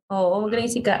 Oo, magaling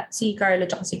si Carlo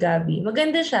tsaka si Gabby.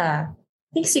 Maganda siya.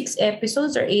 I think 6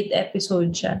 episodes or 8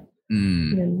 episodes siya.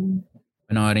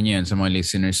 Panoorin niyo yan sa mga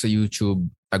listeners sa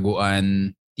YouTube,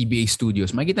 Taguan, TBA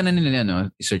Studios. Makikita na nila,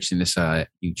 i-search nila sa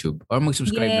YouTube. Or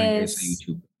mag-subscribe na kayo sa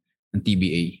YouTube ng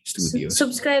TBA Studios.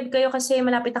 Subscribe kayo kasi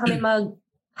malapit na kami mag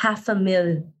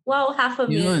 500,000. Wow,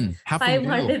 500,000. Yun,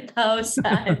 500,000.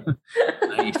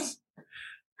 Nice.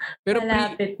 Pero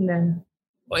malapit na.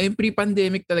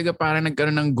 Pre-pandemic talaga parang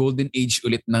nagkaroon ng golden age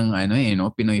ulit ng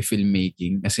Pinoy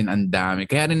filmmaking. Kasi ang dami.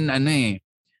 Kaya rin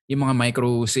yung mga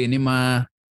micro cinema,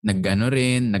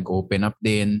 nag-open up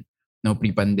din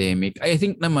pre-pandemic. I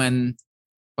think naman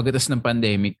pagkatapos ng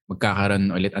pandemic,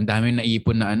 magkakaroon ulit. Ang dami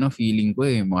naipon na feeling ko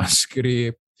mga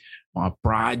script, mga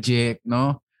project,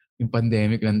 Yung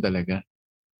pandemic lang talaga.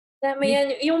 Dami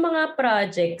yan. Yung mga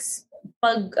projects,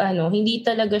 pag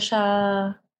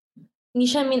hindi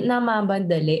siya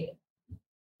namabandali.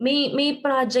 May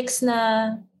projects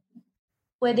na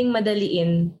pwedeng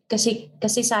madaliin kasi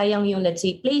sayang yung let's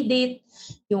say play date,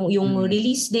 yung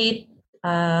release date,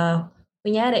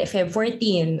 kunyari Feb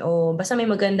 14 o basta may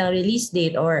magandang release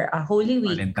date or Holy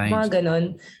Week, mga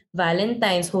ganon.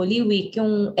 Valentine's, Holy Week,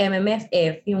 yung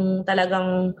MMFF, yung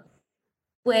talagang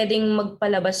pwedeng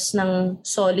magpalabas ng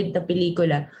solid na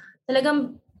pelikula.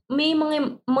 Talagang may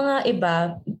mga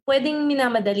iba, pwedeng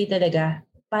minamadali talaga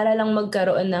para lang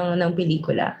magkaroon ng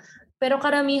pelikula. Pero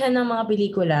karamihan ng mga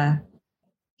pelikula,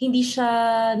 hindi siya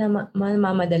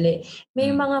mamadali. May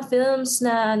mga films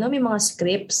na, may mga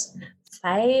scripts,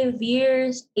 5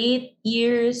 years, 8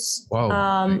 years,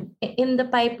 Wow. in the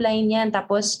pipeline yan.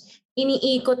 Tapos,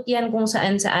 iniikot yan kung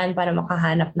saan-saan para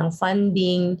makahanap ng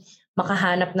funding,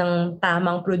 makahanap ng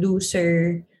tamang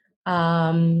producer,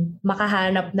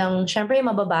 makahanap ng, syempre,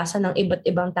 mababasa ng iba't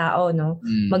ibang tao, no?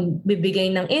 Magbibigay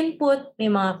ng input, may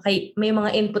mga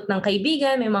input ng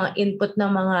kaibigan, may mga input ng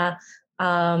mga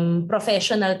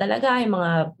professional talaga, yung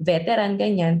mga veteran,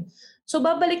 ganyan. So,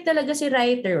 babalik talaga si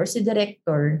writer or si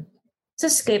director sa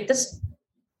script, tapos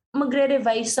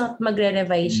magre-revise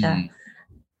siya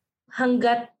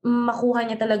hanggat makuha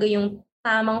niya talaga yung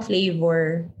tamang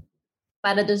flavor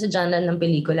para doon sa genre ng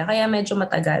pelikula. Kaya medyo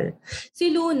matagal. Si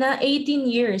Luna, 18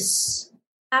 years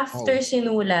after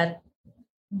sinulat,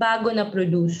 bago na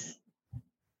produce.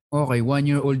 Okay,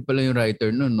 1-year-old pala yung writer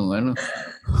nun, no? Ano?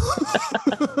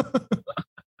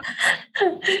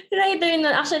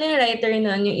 Actually, yung writer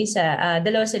nun, yung isa,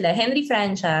 dalawa sila. Henry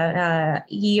Francia,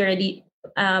 he already,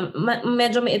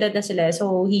 medyo may edad na sila.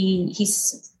 So, he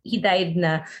died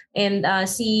na. And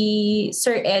si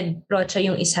Sir Ed Rocha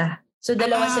yung isa. So,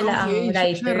 dalawa sila ang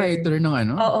writer. Siya writer ng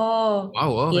ano? Oo.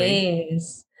 Wow, okay.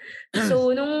 Yes.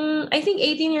 So, I think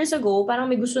 18 years ago, parang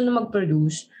may gusto na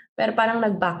mag-produce. Pero parang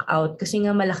nag-back out kasi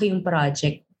nga malaki yung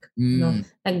project. No?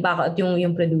 Nag-back out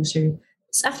yung producer.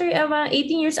 After 18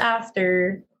 years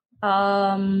after,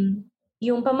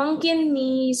 yung pamangkin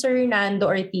ni Sir Nando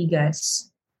Ortigas,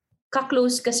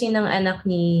 ka-close kasi ng anak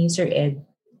ni Sir Ed.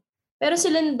 Pero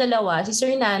silang dalawa, si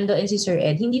Sir Nando and si Sir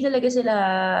Ed, hindi talaga sila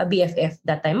BFF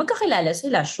that time. Magkakilala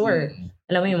sila, sure.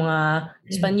 Alam mo yung mga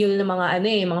Espanyol na mga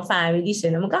mga families,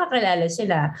 magkakilala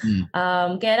sila.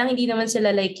 Kaya lang hindi naman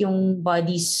sila like yung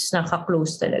bodies na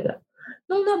ka-close talaga.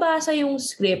 Nung nabasa yung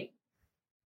script,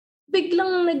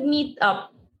 biglang nag-meet up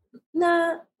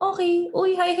na, okay,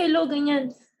 uy, hi, hello,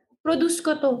 ganyan. Produce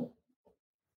ko to.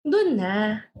 Doon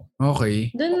na. Okay.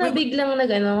 Doon na biglang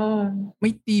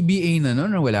May TBA na no?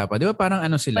 Wala pa. Di ba parang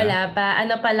sila? Wala pa.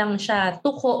 Pa lang siya.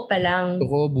 Tuko pa lang.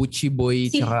 Tuko, Butchie Boy,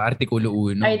 tsaka Artikulo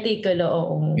 1. Artikulo,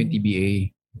 oo. Yung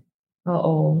TBA.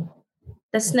 Oo.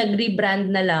 Tapos nag-rebrand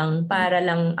na lang para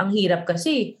lang, ang hirap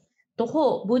kasi,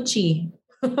 Tuko, Butchie,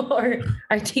 or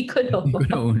Artikulo.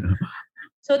 Artikulo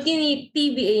 1. So,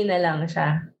 TBA na lang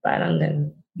siya. Parang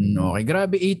ganun. Okay.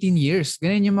 Grabe, 18 years.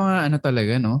 Ganyan yung mga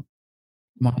talaga, no?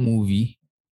 Mga movie.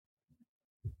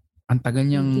 Ang tagal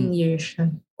niyang... 18 years siya.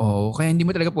 Oo. Kaya hindi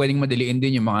mo talaga pwedeng madaliin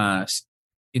din yung mga...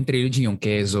 Yung trilogy, yung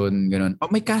Quezon, gano'n.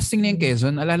 May casting na yung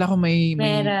Quezon. Alala ko may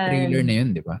trailer na yun,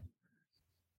 di ba?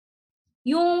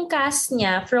 Yung cast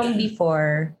niya from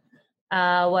before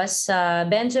was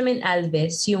Benjamin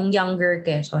Alves, yung younger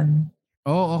Quezon.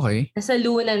 Oh, okay. Nasa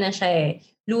Luna na siya eh.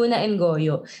 Luna and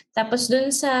Goyo. Tapos dun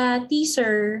sa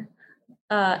teaser,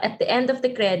 at the end of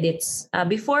the credits,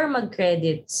 before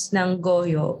mag-credits ng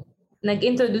Goyo,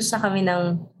 nag-introduce na kami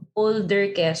ng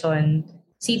older Quezon,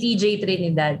 si TJ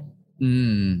Trinidad.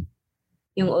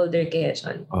 Yung older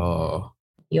Quezon. Oh.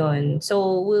 Yun.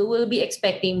 So, we'll be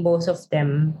expecting both of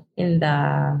them in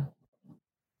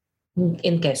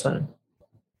Quezon.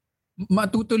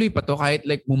 Matutuloy pa to kahit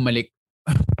like bumalik.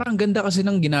 Parang ganda kasi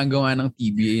ng ginagawa ng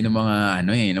TBA ng mga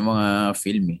ng mga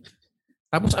film eh.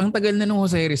 Tapos ang tagal na nung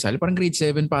Jose Rizal, parang grade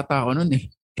 7 pa ata ako noon eh.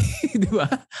 'Di ba?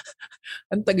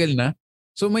 Ang tagal na.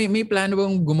 So may plano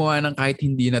bang gumawa ng kahit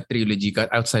hindi na trilogy,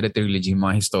 outside the trilogy,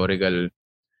 mga historical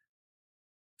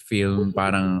film,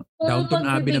 parang Downton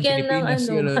Abbey ng Pilipinas.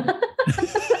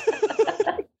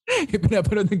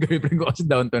 Pinapanood ng girlfriend ko kasi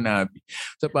Downton Abbey.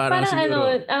 So parang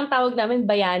siguro... ang tawag namin,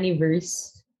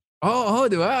 Bayaniverse. Oo,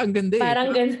 di ba? Ang ganda eh.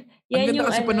 Parang yan ang ganda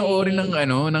kasi panoorin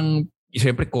ng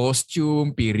siyempre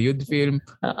costume, period film.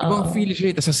 Ibang feel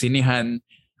siya ito sa sinihan.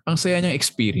 Ang saya niyang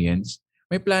experience.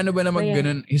 May plano ba na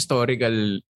ganun historical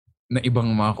na ibang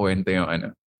mga kwento yung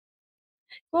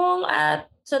Kung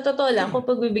sa totoo lang, kung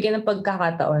pagbibigyan ng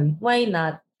pagkakataon, why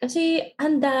not? Kasi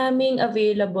ang daming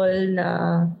available na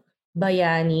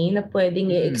bayani na pwedeng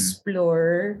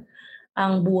i-explore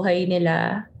ang buhay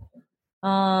nila.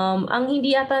 Ang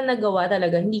hindi ata nagawa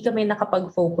talaga, hindi kami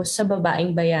nakapag-focus sa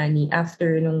babaeng bayani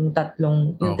after nung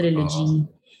tatlong yung trilogy.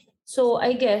 So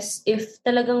I guess if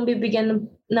talagang bibigyan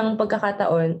ng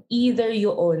pagkakataon, either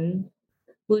yun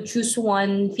will choose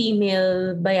one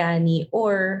female bayani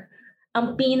or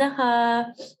ang pinaka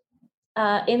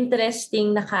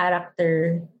interesting na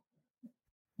character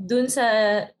dun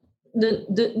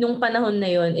nung panahon na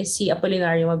yon is si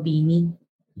Apolinario Mabini.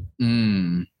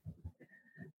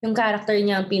 Yung character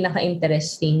niya ang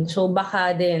pinaka-interesting. So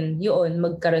baka din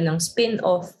magkaroon ng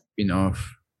spin-off.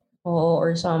 Spin-off. Oo,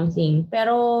 or something.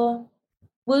 Pero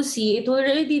we'll see. It will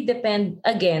really depend,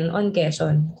 again, on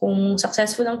Quezon. Kung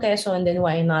successful ang Quezon, then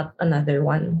why not another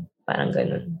one? Parang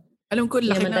ganun. Alam ko,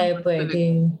 Hindi laki naman tayo pwede.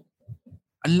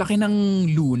 Ang laki ng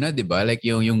Luna, di ba? Like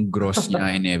yung gross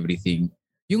niya and everything.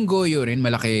 Yung Goyo rin,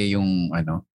 malaki yung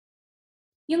ano?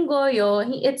 Yung Goyo,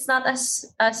 it's not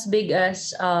as big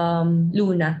as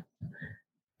Luna.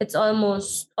 It's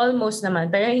almost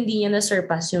naman. Pero hindi niya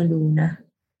na-surpass yung Luna.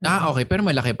 Okay. Pero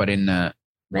malaki pa rin na...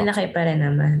 Malaki pa rin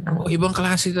naman. Ibang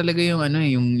klase talaga yung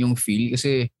yung feel.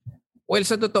 Kasi, well,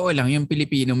 sa totoo lang, yung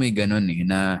Pilipino may ganun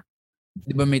na,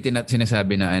 di ba may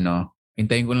sinasabi na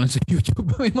hintayin ko lang sa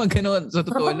YouTube. May mga ganun. Sa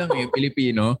totoo lang, yung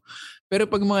Pilipino. Pero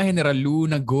pag mga general,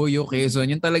 Luna, Goyo,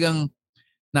 Quezon, yung talagang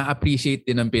na-appreciate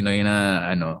din ng Pinoy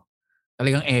na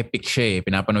talagang epic siya eh.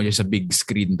 Pinapanood siya sa big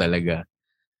screen talaga.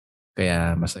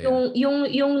 Kaya masaya.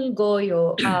 Yung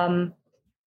Goyo,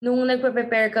 nung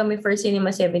nagpe-prepare kami for Cinema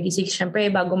 76, syempre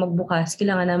bago magbukas,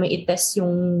 kailangan namin i-test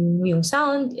yung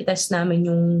sound, i-test namin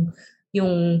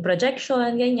yung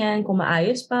projection, ganyan, kung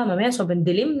maayos pa. Mamaya sobrang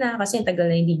dilim na kasi tagal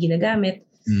na hindi ginagamit.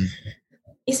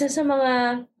 Isa sa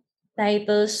mga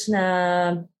titles na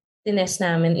tinest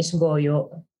namin is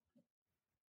Goyo.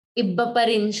 Iba pa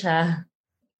rin siya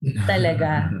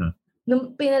talaga.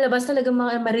 Nung pinalabas talaga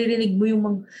maririnig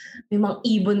mo may mga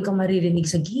ibon ka maririnig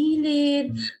sa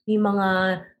gilid, may mga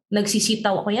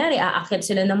nagsisitaw, kunyari aakyat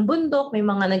sila ng bundok, may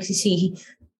mga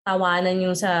tawanan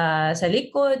yung sa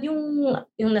likod,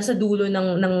 yung nasa dulo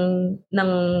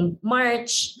ng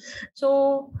march.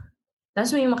 So,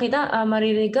 tapos may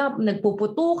maririnig ka,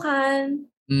 nagpuputukan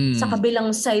sa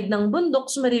kabilang side ng bundok,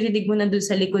 so maririnig mo nandun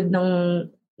sa likod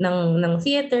ng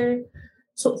theater.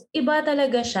 So, iba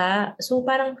talaga siya. So,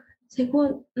 parang,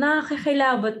 siguro,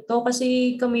 nakakakilabot to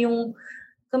kasi kami yung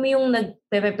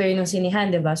nagpe-prepare ng sinihan,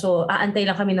 di ba? So, aantay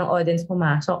lang kami ng audience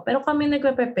pumasok. Pero kami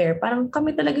nagpe-prepare, parang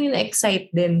kami talaga yung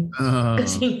na-excite din.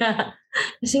 Kasi nga,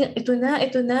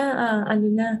 ito na,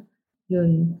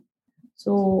 yun.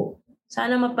 So,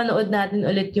 sana mapanood natin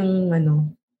ulit yung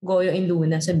Goyo in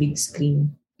Luna sa big screen.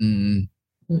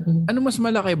 Ano mas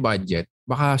malaki budget?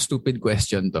 Baka stupid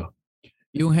question to.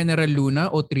 Yung General Luna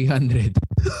o 300?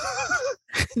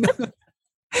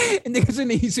 Hindi kasi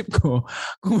naisip ko,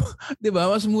 di ba,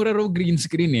 mas mura raw green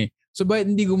screen eh. So bakit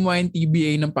hindi gumawa yung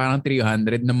TBA ng parang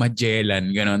 300 na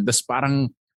Magellan, gano'n. Tapos parang,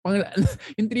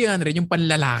 yung 300, yung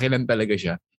panlalaki lang talaga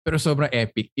siya. Pero sobrang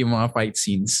epic yung mga fight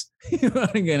scenes.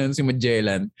 Parang gano'n, si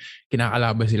Magellan,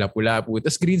 kinakalabas sila pula-pu.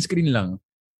 Tapos green screen lang.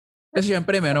 Kasi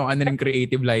syempre, meron ka na rin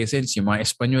creative license. Yung mga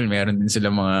Espanyol, meron din sila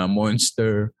mga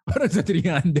monster. Parang sa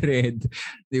 300.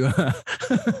 Di ba?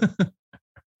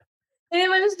 Hindi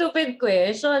naman stupid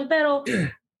question, pero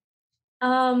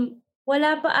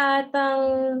wala pa atang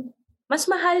mas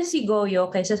mahal si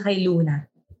Goyo kaysa kay Luna.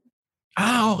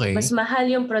 Okay. Mas mahal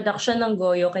yung production ng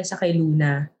Goyo kaysa kay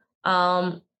Luna.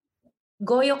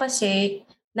 Goyo kasi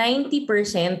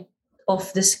 90%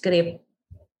 of the script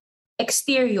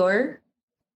exterior,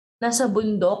 nasa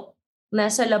bundok,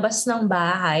 nasa labas ng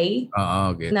bahay,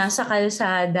 Okay. nasa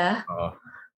kalsada,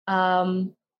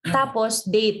 tapos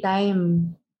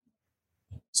daytime.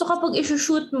 So kapag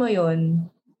isushoot mo yon,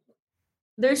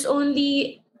 there's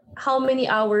only how many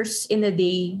hours in a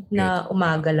day na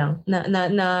umaga lang,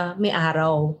 na may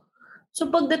araw. So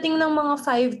pagdating ng mga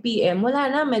 5 p.m., wala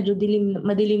na, medyo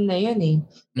madilim na yun eh.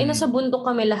 Nasa bundok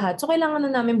kami lahat, so kailangan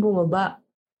na namin bumaba.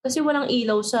 Kasi walang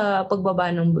ilaw sa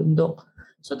pagbaba ng bundok.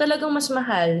 So talagang mas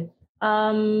mahal.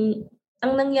 Ang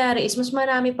nangyari is mas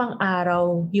marami pang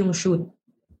araw yung shoot.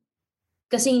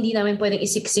 Kasi hindi namin pwedeng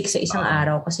isiksik sa isang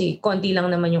araw kasi konti lang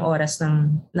naman yung oras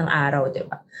ng araw, di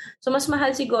ba? So mas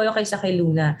mahal si Goyo kaysa kay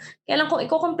Luna. Kaya lang kung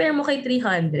i-compare mo kay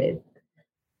 300,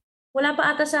 wala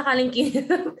pa ata sa kalingkin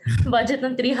budget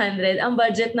ng 300, ang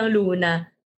budget ng Luna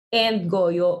and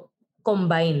Goyo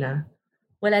combine na.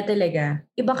 Wala talaga.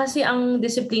 Iba kasi ang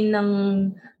discipline ng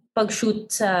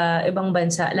pag-shoot sa ibang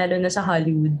bansa, lalo na sa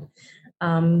Hollywood,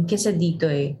 kesa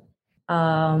dito eh.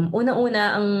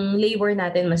 Una-una, ang labor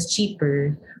natin mas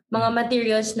cheaper. Mga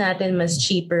materials natin mas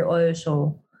cheaper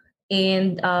also.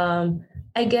 And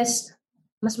I guess,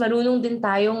 mas marunong din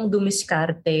tayong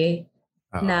dumiskarte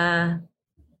na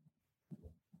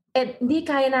hindi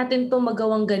kaya natin to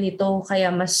magawang ganito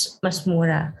kaya mas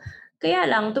mura. Kaya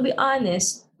lang, to be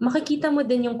honest, makikita mo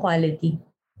din yung quality.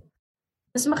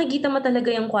 Mas makikita mo talaga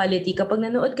yung quality kapag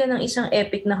nanood ka ng isang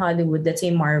epic na Hollywood, let's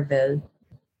say Marvel.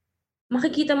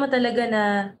 Makikita mo talaga na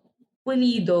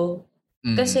pulido.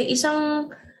 Kasi isang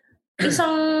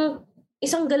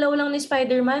galaw lang ni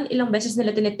Spider-Man, ilang beses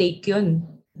nila tinetake yun.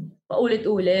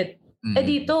 Paulit-ulit.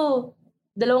 Dito,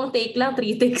 2 take lang,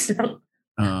 3 takes lang.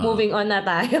 Moving on na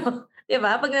tayo.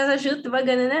 Diba? Pag nasa shoot, diba,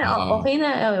 ganun na. Okay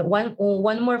na.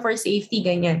 One more for safety,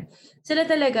 ganyan. Sila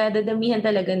talaga, dadamihan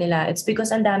talaga nila. It's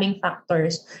because ang daming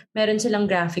factors. Meron silang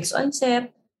graphics on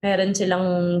set, meron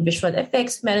silang visual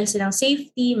effects, meron silang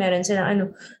safety, meron silang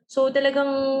ano. So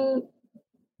talagang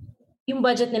yung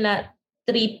budget nila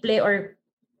triple or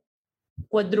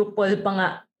quadruple pa nga,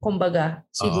 kumbaga,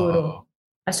 siguro.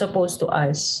 As opposed to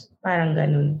us. Parang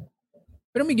ganun.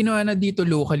 Pero may ginawa na dito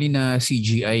locally na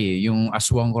CGI yung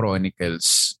Aswang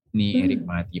Chronicles ni Eric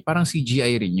Mati. Parang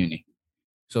CGI rin yun eh.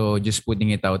 So just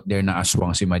putting it out there na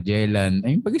aswang si Magellan.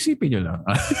 Ay, pag-isipin nyo lang.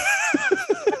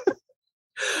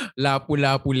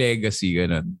 Lapu-Lapu Legacy,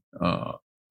 ganun.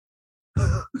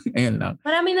 Ayun lang.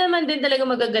 Marami naman din talaga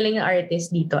magagaling na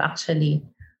artist dito actually.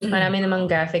 Marami namang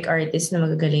graphic artist na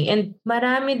magagaling. And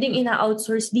marami ding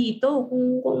ina-outsource dito.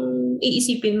 Kung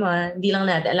iisipin mo, hindi lang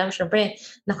natin alam. Syempre,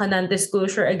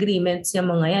 naka-non-disclosure agreements yung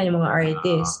mga yan, yung mga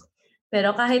artists.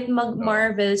 Pero kahit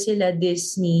mag-Marvel sila,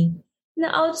 Disney,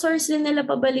 na-outsource din nila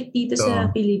pabalik dito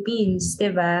sa Philippines.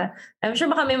 Diba? I'm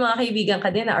sure baka may mga kaibigan ka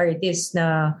din na artists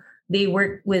na they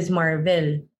work with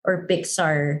Marvel or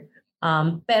Pixar.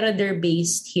 Pero they're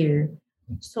based here.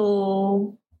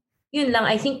 So, yun lang.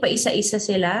 I think pa isa-isa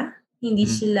sila. Hindi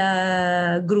sila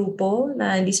grupo,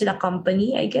 hindi sila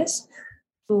company, I guess.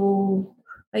 So,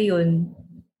 ayun.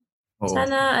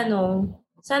 Sana,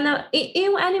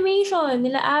 yung animation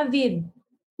nila Avid.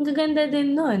 Ang gaganda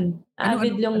din nun.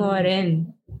 Avid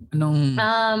Longoren.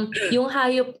 Yung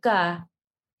Hayop Ka.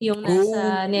 Yung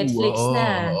nasa Netflix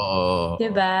na.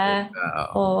 Diba?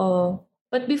 Oo.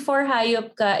 But before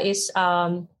Hayop Ka is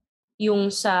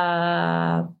yung sa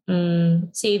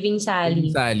Saving Sally.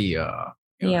 Saving Sally,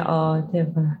 Yeah,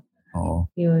 diba?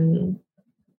 Yun.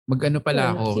 Mag-ano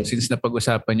pala ako, since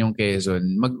napag-usapan yung Quezon,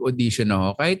 mag-audition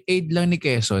ako. Kahit aid lang ni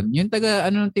Quezon, yung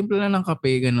timpla lang ng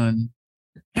kape, ganun.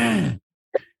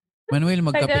 Manuel,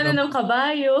 magkape ka. Taga ng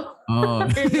kabayo.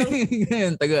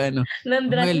 Ganyan, ng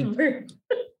driver.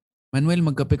 Manuel,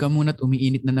 magkape ka muna at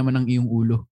umiinit na naman ang iyong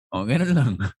ulo. Ganun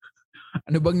lang.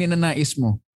 Ano bang ninanais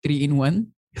mo? 3-in-1?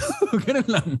 Ganun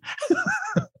lang.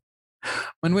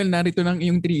 Manuel, narito ng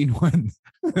iyong 3-in-1.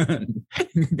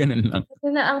 Ganun lang. Ito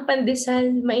na ang pandesal,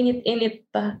 mainit-init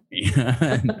pa.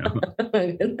 Yan.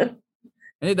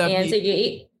 Ayan, sige.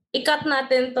 I-cut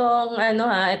natin tong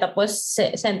tapos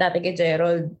send natin kay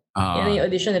Gerald. Yan yung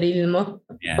audition reel mo.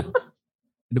 Yan.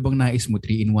 Ano bang nais mo?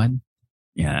 3-in-1?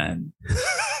 Yan.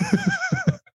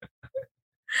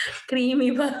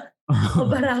 Creamy ba? O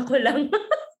barako lang?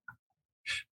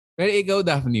 Pero ikaw,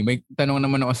 Daphne, may tanong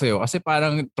naman ako sa'yo. Kasi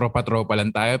parang tropa-tropa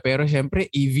lang tayo. Pero syempre,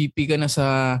 EVP ka na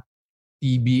sa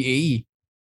TBA.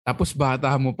 Tapos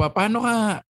bata mo pa. Paano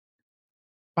ka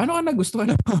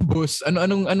nagustuhan ng mga boss?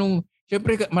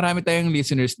 Syempre, marami tayong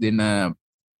listeners din na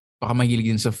baka mahilig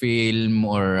din sa film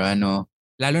or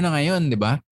lalo na ngayon, di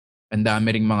ba? Ang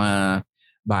dami ring mga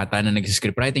bata na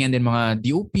nag-script writing and then mga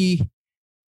DOP.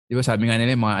 Di ba sabi nga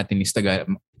nila, mga atinista,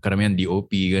 karamihan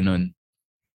DOP, ganun.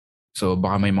 So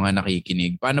baka may mga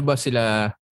nakikinig. Paano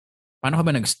ka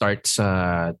ba nag-start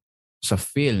sa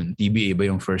film? TBA ba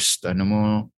yung first,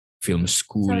 film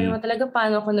school? Sabi mo talaga,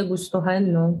 paano ako nagustuhan,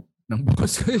 no? Ng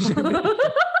boss ko, syempre.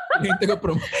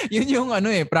 Yun yung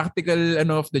practical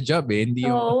of the job eh. Hindi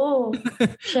yung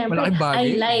syempre, malaking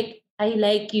bagay. I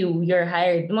like you, you're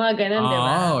hired. Mga ganun, di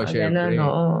ba? Syempre.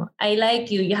 I like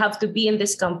you, you have to be in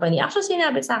this company. Actually,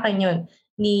 sinabi sa akin yun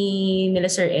nila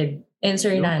Sir Ed and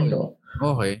Sir Nando.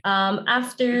 Okay.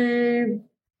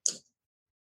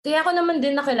 Kaya ako naman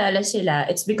din nakilala sila,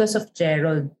 it's because of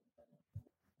Gerald.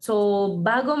 So,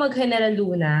 bago mag-General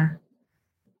Luna,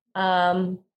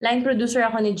 line producer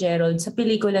ako ni Gerald sa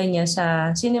pelikula niya sa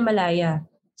Cinemalaya,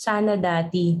 Sana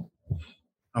Dati.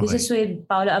 Okay. This is with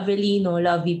Paula Avellino,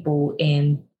 Lovie Poe,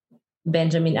 and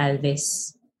Benjamin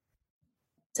Alves.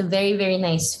 It's a very, very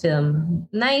nice film.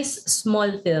 Nice,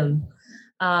 small film.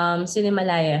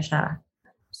 Cinemalaya siya.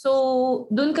 So,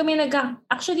 doon kami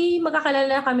actually,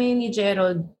 magkakalala kami ni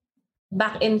Gerald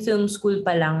back in film school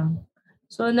pa lang.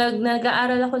 So,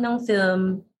 nag-aaral ako ng film.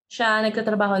 Siya,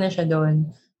 nagtatrabaho na siya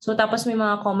doon. So, tapos may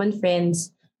mga common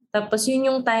friends. Tapos, yun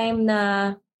yung time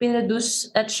na pinaduce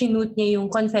at shoot niya yung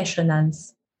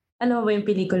Confessionals. Ano ba yung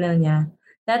pelikula niya?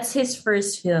 That's his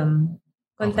first film,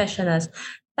 Confessionals.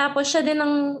 Okay. Tapos, siya din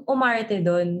ang umarte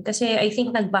doon. Kasi I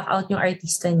think nag-back out yung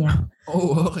artista niya.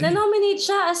 Okay. Na-nominate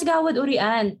siya as Gawad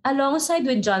Urian alongside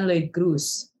with John Lloyd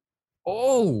Cruz.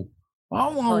 Wow!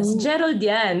 Si Gerald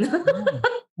yan.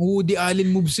 Woody Allen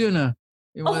moves yun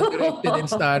Yung mga directed and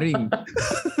starring.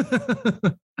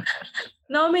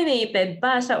 Nominated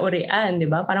pa sa Urian, di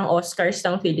ba? Parang Oscars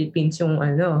ng Philippines yung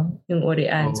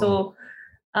Urian. So,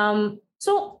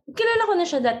 So, kilala ko na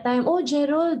siya that time. Oh,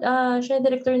 Gerald, siya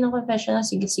director ng Confessional.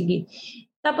 Sige, sige.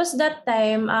 Tapos that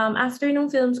time, after nung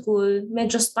film school,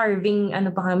 medyo starving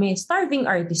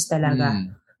artist talaga.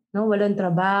 No, walang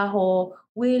trabaho,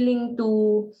 willing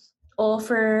to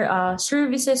offer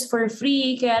services for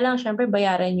free. Kaya lang, syempre,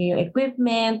 bayaran nyo yung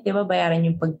equipment, di ba? Bayaran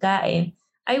yung pagkain.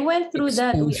 I went through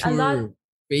that with a lot.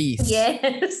 Face.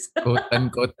 Yes.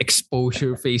 Quote-unquote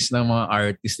exposure face ng mga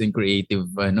artist and creative,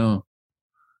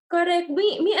 Correct.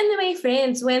 Me and my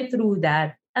friends went through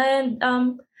that. And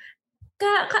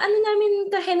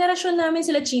kahenerasyon namin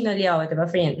sila Chino Liao, diba?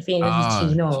 Friend si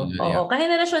Chino. Oo,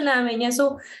 kahenerasyon namin niya.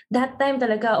 So, that time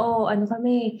talaga,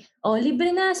 kami,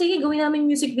 libre na, sige, gawin namin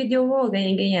music video mo,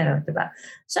 ganyan, diba?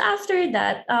 So, after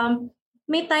that,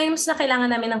 may times na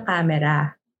kailangan namin ng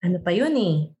camera. Ano pa yun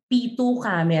eh? P2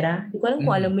 camera. Hindi ko alam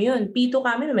kung alam mo yun. P2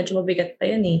 camera, medyo mabigat pa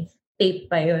yun eh. Tape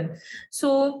pa yun.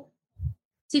 So,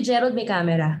 si Gerald may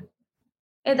camera.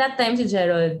 At that time, si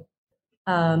Gerald,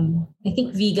 I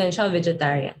think vegan siya o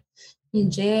vegetarian.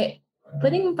 Hindi.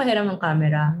 Pwede mong pahiram ng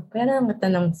camera. Pwede naman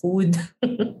ng food.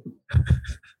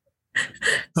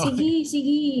 Sige.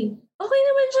 Okay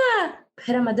naman siya.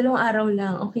 Pero madalawang araw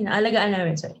lang. Okay na. Alagaan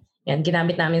namin. So, yan,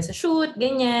 ginamit namin sa shoot,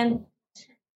 ganyan.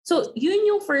 So, yun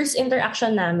yung first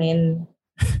interaction namin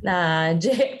na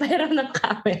pahiram ng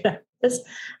camera. Tapos,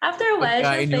 after a while,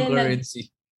 pagkain yung currency.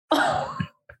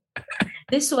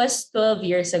 This was 12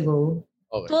 years ago.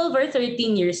 Okay. 12 or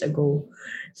 13 years ago.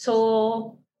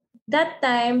 So, that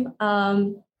time,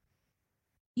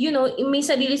 may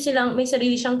sarili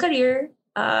siyang career.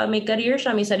 May career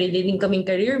siya, may sarili din kaming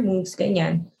career moves,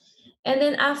 ganyan. And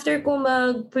then after ko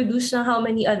mag-produce ng how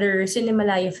many other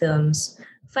Cinemalaya films,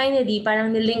 finally,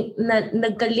 parang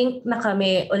nagka-link na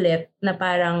kami ulit na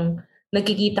parang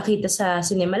nagkikita-kita sa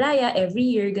Cinemalaya every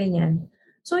year, ganyan.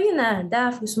 So yun na,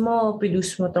 Daph, gusto mo,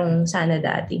 produce mo tong Sana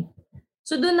Dati.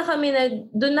 So doon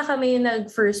na kami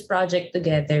nag-first project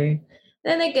together.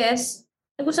 Then I guess,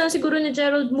 nagustuhan siguro ni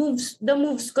Gerald the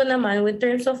moves ko naman with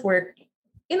terms of work,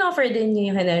 in-offer din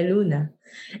niya yung Hanay Luna.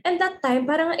 And that time,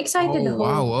 parang excited ako.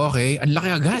 Wow, okay. Ang laki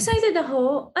agad. Excited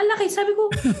ako. Ang laki. Sabi ko,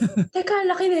 teka,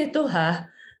 ang laki nito ha.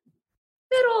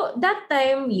 Pero that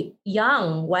time,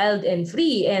 young, wild and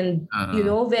free, and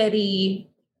very,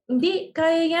 hindi,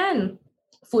 kaya yan.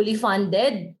 Fully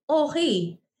funded,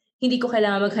 okay. Hindi ko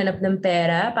kailangan maghanap ng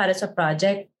pera para sa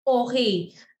project,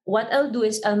 okay. What I'll do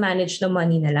is I'll manage the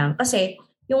money na lang. Kasi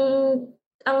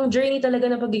ang journey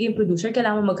talaga ng pagiging producer,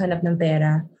 kailangan mo maghanap ng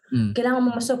pera. Kailangan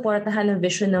mo masuportahan ng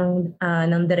vision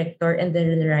ng director and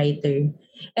the writer.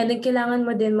 And then kailangan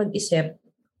mo din mag-isip,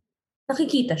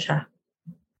 nakikita siya.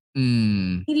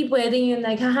 Hindi pwedeng yung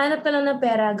hahanap ka lang ng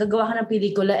pera, gagawa ka ng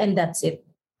pelikula, and that's it.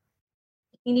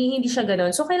 Hindi siya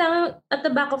ganoon. So, kailangan, at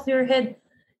the back of your head,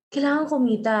 kailangan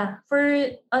kumita. For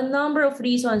a number of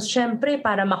reasons. Siyempre,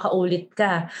 para makaulit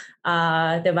ka.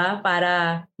 Diba?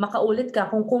 Para makaulit ka.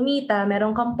 Kung kumita,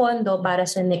 meron kang pondo para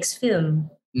sa next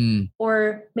film.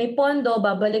 Or may pondo,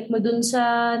 babalik mo dun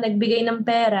sa nagbigay ng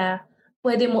pera,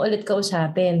 pwede mo ulit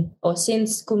kausapin. O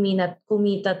since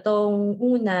kumita tong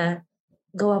una,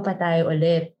 gawa pa tayo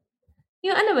ulit.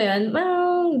 Yung ano ba yun?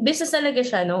 Business talaga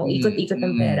siya, no? Ikot-ikot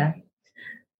ng pera.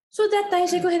 So that time,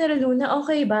 sabi ko, General Luna,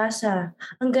 okay, basa.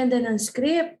 Ang ganda ng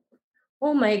script.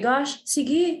 Oh my gosh,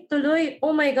 sige, tuloy.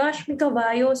 Oh my gosh, may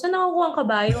kabayo. Saan nakukuha ang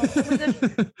kabayo?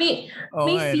 May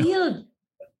field.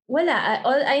 Wala.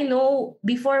 All I know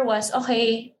before was,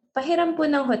 okay, pahiram po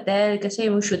ng hotel kasi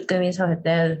shoot kami sa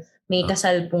hotel. May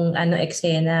kasal pong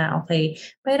eksena. Okay.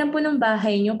 Pahiram po ng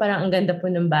bahay nyo. Parang ang ganda po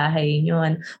ng bahay nyo.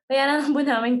 Pahiram po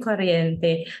namin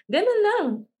kuryente. Ganun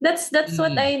lang. That's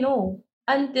what I know.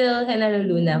 Until General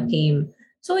Luna came.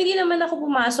 So, hindi naman ako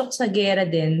pumasok sa gera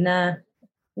din na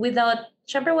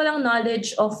syempre walang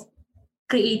knowledge of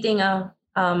creating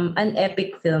an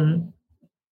epic film.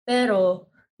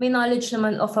 Pero, may knowledge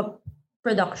naman of a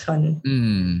production.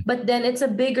 But then, it's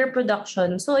a bigger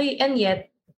production. So, and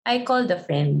yet, I called a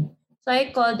friend. So,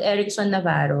 I called Erickson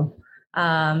Navarro.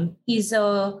 He's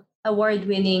a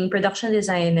award-winning production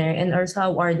designer and also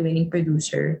award-winning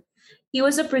producer. He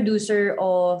was a producer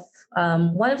of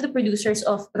one of the producers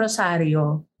of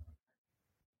Rosario.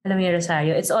 Alam niyo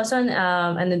Rosario? It's also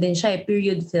din siya,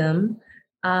 period film.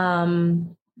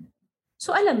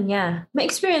 So alam niya, may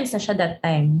experience na siya that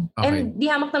time. Okay. And di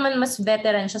hamak naman mas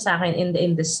veteran siya sa akin in the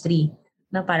industry.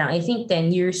 Na parang I think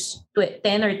 10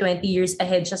 or 20 years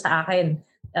ahead siya sa akin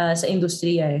sa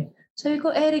industriya. Sabi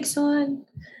ko, Erickson,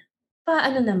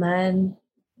 paano naman?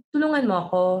 Tulungan mo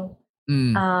ako.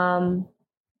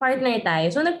 Partner tayo.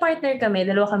 So, nag-partner kami.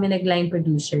 Dalawa kami nag-line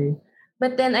producer.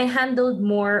 But then, I handled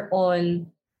more on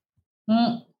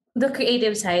the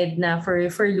creative side na for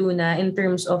Luna in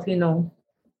terms of,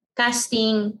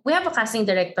 casting. We have a casting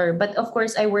director, but of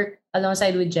course, I work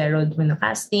alongside with Gerald when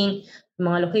casting,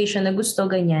 mga location na gusto,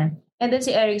 ganyan. And then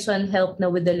si Erickson helped na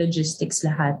with the logistics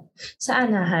lahat.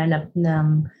 Saan hahanap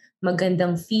ng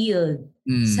magandang field?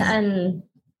 Saan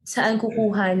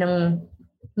kukuha ng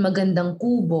magandang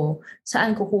kubo?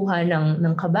 Saan kukuha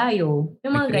ng kabayo?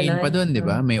 Yung mga may train ganon. pa doon, di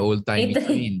ba? May old-timey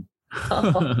train.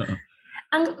 Oo.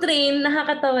 Ang train,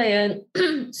 nakakatawa yun.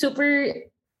 Super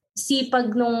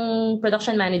sipag nung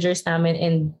production managers namin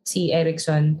and si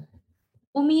Erickson.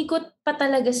 Umikot pa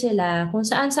talaga sila kung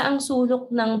saan-saang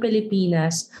sulok ng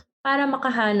Pilipinas para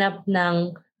makahanap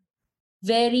ng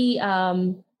very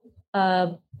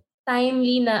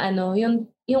timely na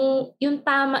yung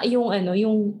tama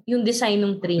yung design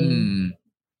ng train.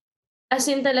 As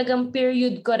in talagang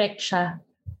period correct siya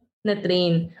na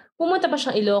train. Pumunta pa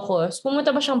siyang Ilocos,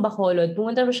 pumunta pa siyang Bacolod,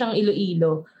 pumunta pa siyang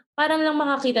Iloilo. Para lang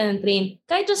makakita ng train.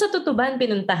 Kahit yung sa Tutuban,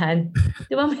 pinuntahan.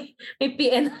 Di ba may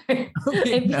PNR?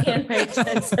 May PNR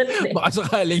dyan sa train. Baka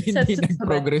sakaling hindi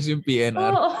nag-progress yung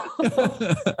PNR. Oo.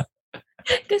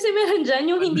 Kasi meron dyan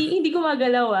yung hindi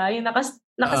gumagalaw yung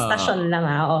nakastasyon lang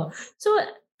So,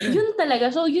 yun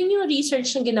talaga. So, yun yung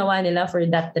research na ginawa nila for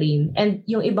that train. And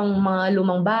yung ibang mga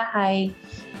lumang bahay,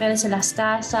 meron sa Las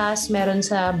Casas, meron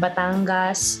sa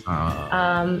Batangas,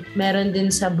 meron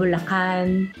din sa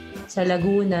Bulacan, sa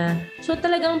Laguna. So,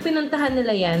 talagang pinuntahan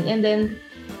nila yan. And then,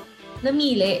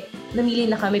 namili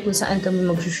na kami kung saan kami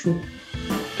mag-shoot.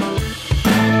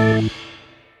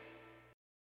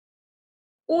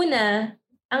 Una,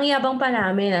 ang yabang pa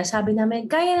namin, sabi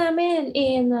namin, kaya namin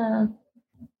in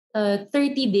 30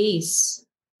 days.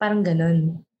 Parang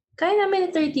ganun. Kaya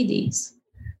namin in 30 days.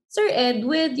 Sir Ed,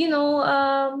 with,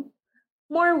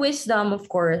 more wisdom, of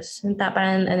course.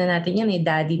 Parang natin yan,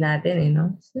 daddy natin,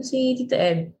 no? So, si Tito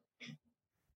Ed,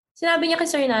 sinabi niya kay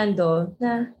Sir Nando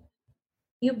na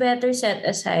you better set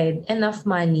aside enough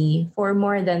money for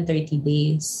more than 30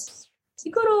 days.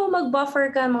 Siguro mag-buffer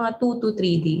ka mga 2 to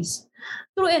 3 days.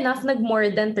 True enough,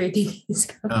 nag-more than 30 days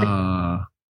ka.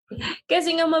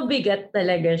 Kasi nga mabigat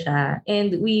talaga siya.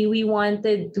 And we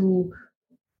wanted to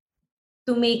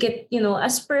make it,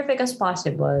 as perfect as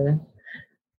possible.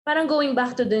 Parang going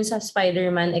back to dun sa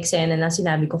Spider-Man eksena na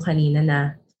sinabi ko kanina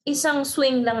na isang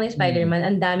swing lang ni Spider-Man,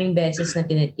 ang daming beses na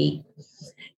tinitake.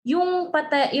 Yung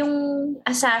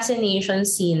assassination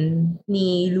scene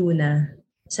ni Luna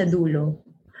sa dulo,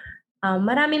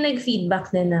 maraming nag-feedback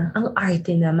na ang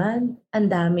arte naman, ang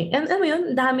dami.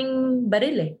 Ang daming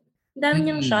baril eh. Ang dami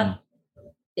niyang shot.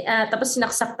 Tapos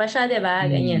sinaksak pa siya, diba?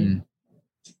 Ganyan.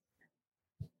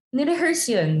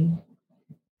 Nirehearse yun.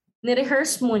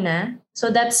 Nirehearse muna.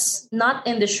 So that's not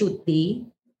in the shoot day.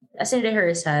 As in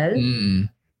rehearsal.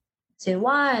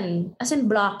 As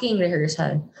in blocking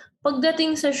rehearsal.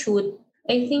 Pagdating sa shoot,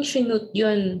 I think sinut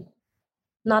yun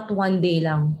not 1 day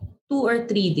lang. 2 or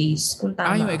 3 days. Kung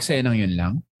tama. Yung eksenang yun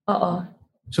lang? Oo.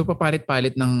 So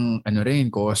papalit-palit ng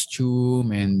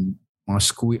costume and mga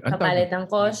squib. Papalit ng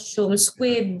costume,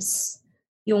 squibs,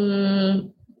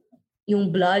 yung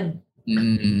blood,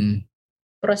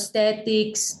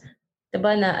 prosthetics,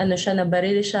 diba na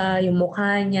nabaril siya, yung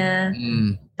mukha niya.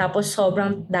 Tapos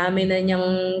sobrang dami na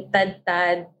niyang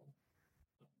tad-tad.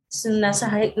 So,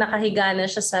 nakahiga na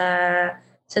siya sa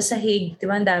sahig.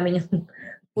 Diba? Ang dami niyang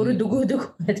puro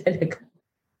dugo-dugo na talaga.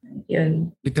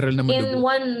 Yun. Literal na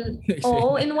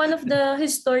madugo. In one of the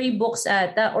history books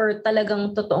ata or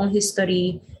talagang totoong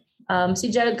history, si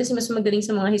Gerald kasi mas magaling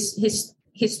sa mga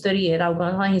history tawag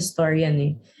ko nga historian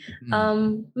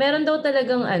meron daw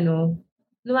talagang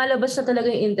lumalabas na talaga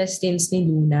yung intestines ni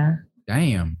Luna.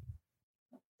 Damn.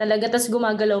 Talaga, tas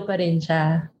gumagalaw pa rin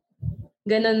siya.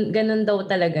 Ganon daw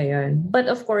talaga yon. But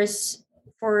of course,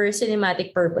 for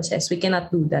cinematic purposes, we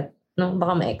cannot do that. No?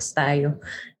 Baka ma-ex tayo.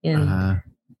 Yan.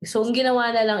 So, ang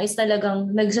ginawa na lang is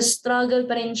talagang nagsastruggle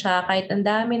pa rin siya kahit ang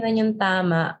dami na niyang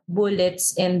tama,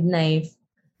 bullets and knife.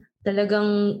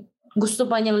 Talagang gusto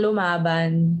pa niyang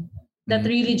lumaban. That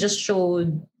really just showed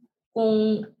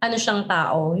kung ano siyang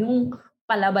tao. Yung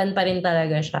palaban pa rin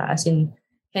talaga siya. As in,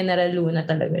 General Luna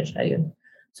talaga siya. Yun.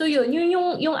 So yun,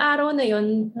 yung araw na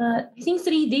yun, I think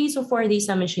 3 days or 4 days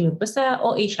namin sinut. Basta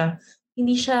OA siya.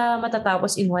 Hindi siya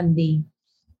matatapos in 1 day.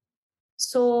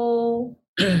 So,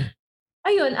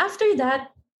 ayun, after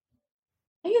that,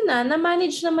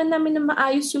 na-manage naman namin na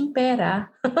maayos yung pera.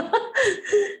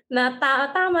 Na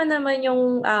tama naman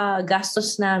yung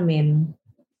gastos namin.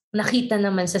 Nakita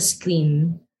naman sa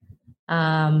screen.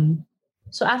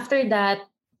 So after that,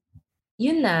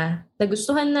 yun na.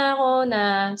 Nagustuhan na ako na,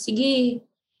 sige,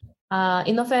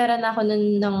 inofera na ako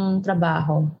ng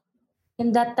trabaho. And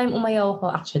that time, umayaw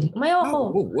ko actually. Umayaw ako.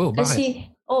 Bakit? Kasi,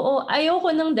 ayaw ko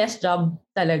ng desk job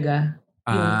talaga.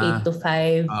 Yung 8 to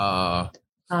 5.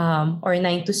 Or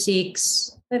 9 to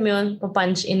 6. Alam mo yun,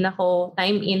 papunch in ako.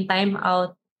 Time in, time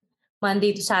out.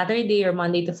 Monday to Saturday or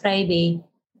Monday to Friday.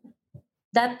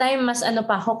 That time, mas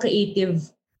pa ako, creative.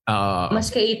 Mas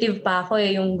creative pa ako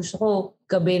eh. Yung gusto ko,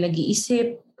 gabi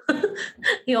nag-iisip.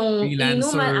 Yung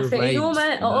inuman, after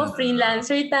inuman,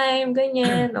 freelancer time,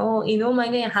 ganyan.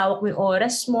 Inuman, ganyan. Hawak mo yung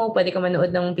oras mo. Pwede ka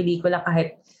manood ng pelikula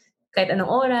kahit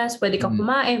anong oras. Pwede kang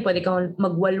kumain. Pwede kang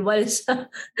magwalwal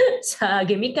sa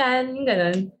gimikan. Yung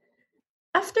ganun.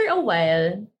 After a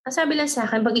while, ang sabi lang sa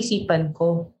akin, pag-isipan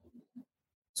ko.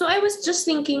 So I was just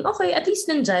thinking, okay, at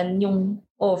least nandyan yung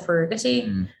offer. Kasi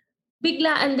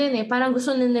biglaan din eh. Parang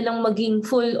gusto na nilang maging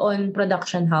full-on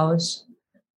production house.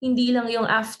 Hindi lang yung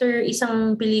after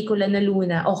isang pelikula na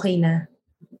Luna, okay na.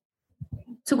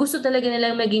 So gusto talaga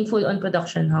nilang maging full-on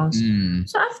production house.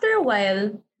 So after a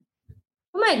while,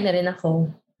 pumayag na rin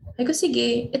ako. Ay ko,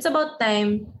 sige, it's about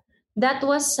time. That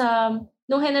was,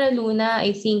 nung General Luna,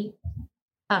 I think,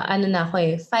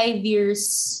 5 years,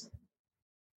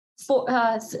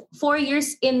 4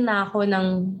 years in na ako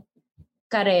ng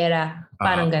karera.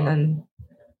 Parang ganon.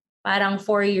 Parang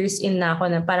 4 years in na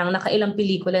ako na parang nakailang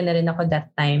pelikula na rin ako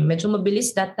that time. Medyo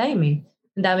mabilis that time eh.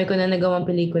 Ang dami ko na nagawang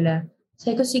pelikula.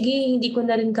 Sabi ko, sige, hindi ko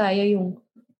na rin kaya yung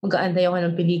mag-aantay ako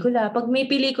ng pelikula. Pag may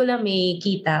pelikula, may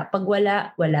kita. Pag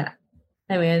wala, wala.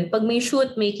 I mean, pag may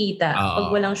shoot, may kita. Pag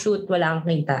walang shoot, wala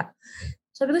kang kita.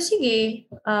 Sabi ko, sige,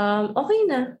 okay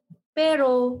na.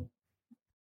 Pero,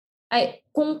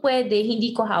 kung pwede, hindi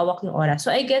ko hawak yung oras.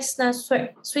 So I guess na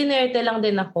swinerte lang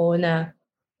din ako na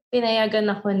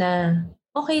pinayagan ako na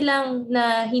okay lang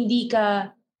na hindi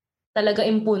ka talaga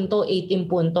impunto, 8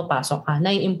 impunto, pasok ka.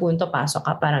 9 impunto, pasok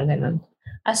ka. Parang ganun.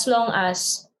 As long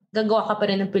as gagawa ka pa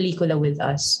rin ng pelikula with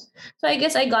us. So I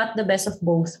guess I got the best of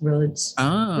both worlds.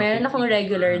 Meron akong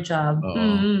regular job.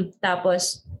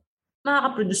 Tapos,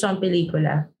 makakaproduce ang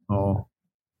pelikula.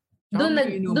 Doon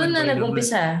na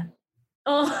nag-umpisa.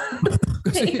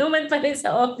 Inuman pa rin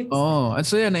sa office. At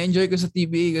so yan, na-enjoy ko sa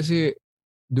TBA kasi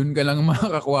doon ka lang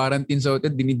makaka-quarantine sa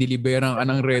hotel, dinideliveran ka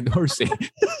ng Red Horse eh.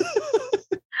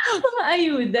 Mga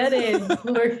ayuda, Red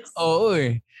Horse. Oo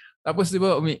eh. Tapos di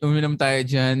ba, uminom tayo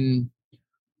dyan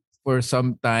for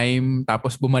some time,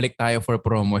 tapos bumalik tayo for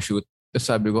promo shoot. Tapos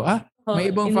sabi ko,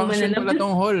 may ibang function pala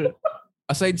tong hall.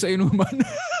 Aside sa inuman.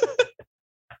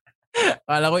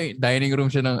 Akala ko, dining room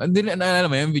siya ng, hindi na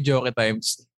naalala mo yung video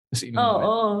times. Tapos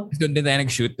inuman. Tapos doon din tayo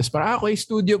nag-shoot. Tapos parang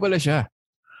studio pala siya.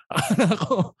 Akala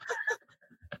ko,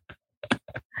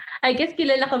 I guess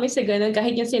kilala kami sa ganun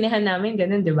kahit yung sinehan namin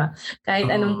ganun, 'di ba?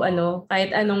 Kahit kahit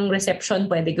anong reception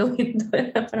pwede gawin doon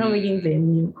para maging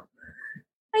venue.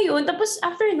 Ayun, tapos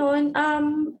after noon,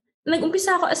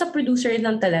 nag-umpisa ako as a producer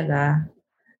lang talaga.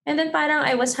 And then parang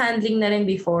I was handling na rin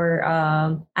before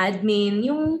admin,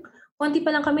 yung konti pa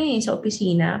lang kami sa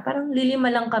opisina, parang 5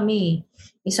 lang kami.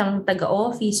 Isang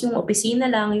taga-office, yung opisina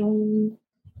lang,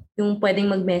 yung pwedeng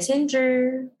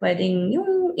mag-messenger, pwedeng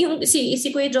yung si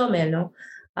Kuya Jomel, no?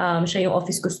 Siya yung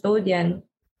office custodian.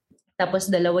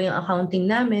 Tapos 2 yung accounting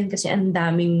namin kasi ang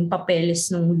daming papeles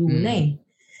nung Luna eh.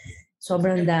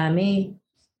 Sobrang dami.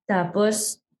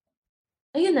 Tapos,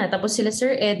 ayun na. Tapos sila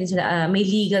Sir Ed, may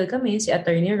legal kami, si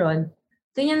Attorney Ron.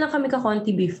 Ganyan lang kami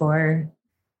kakonti before.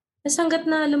 Tapos hanggat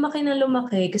na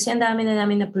lumaki kasi ang dami na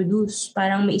namin na-produce.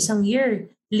 Parang may 1 year,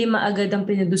 5 agad ang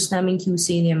produce namin Q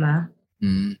Cinema.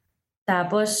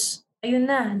 Tapos, ayun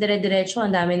na, dire-diretso, ang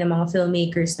dami ng mga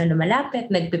filmmakers na lumalapit,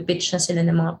 nagpipitch na sila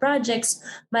ng mga projects,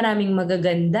 maraming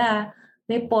magaganda,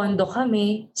 may pondo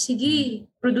kami, sige,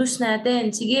 produce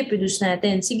natin, sige,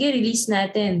 release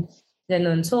natin.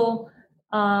 Ganun. So,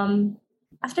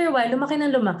 after a while,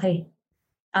 lumaki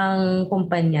ang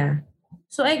kumpanya.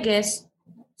 So, I guess,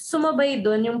 sumabay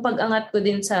doon yung pag-angat ko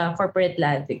din sa corporate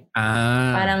ladder.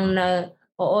 Parang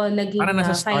naging parang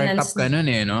nasa finance. startup ka nun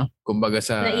eh, no? Kumbaga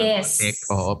sa tech.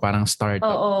 Parang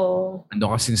startup. Ando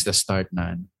ka since the start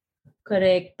na.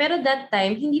 Correct. Pero that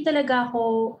time, hindi talaga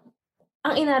ako,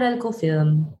 ang inaral ko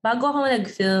film. Bago ako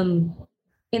nag-film,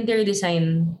 interior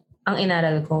design ang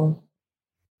inaral ko.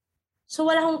 So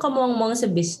wala akong kamuang-muang sa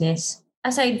business.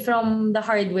 Aside from the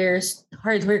hardware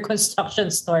construction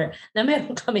store na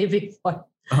meron kami before.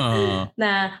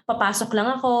 Na papasok lang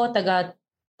ako, taga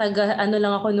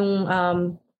lang ako nung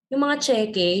yung mga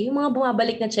cheque, yung mga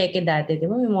bumabalik na cheque dati, di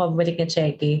ba? Yung mga bumabalik na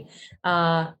cheque.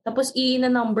 Tapos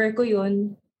i-number ko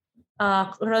yun,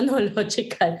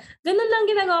 chronological. Ganun lang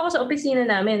ginagawa ko sa opisina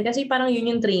namin kasi parang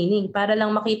yun yung training para lang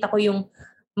makita ko yung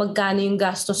magkano yung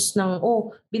gastos ng,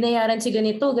 binayaran si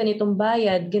ganitong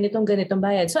bayad.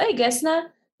 So I guess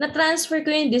na na-transfer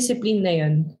ko yung discipline na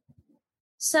yun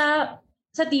sa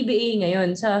TBA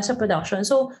ngayon, sa production.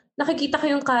 So, nakikita ko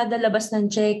yung kada labas ng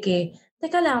cheque.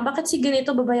 Teka lang, bakit si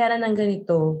ganito babayaran ng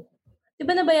ganito? Di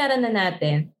ba nabayaran na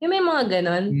natin? Yung may mga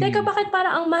ganon. Teka, bakit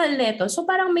parang ang mahal neto? So,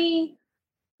 parang may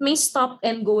stop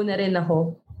and go na rin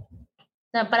ako.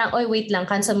 Na parang, oy, wait lang,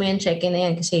 cancel mo yung cheque na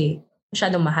yan kasi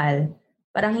masyadong mahal.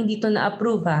 Parang hindi to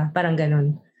na-approve ha. Parang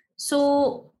ganon. So,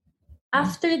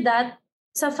 after that,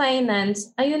 sa finance,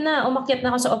 ayun na, umakyat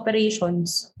na ako sa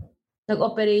operations.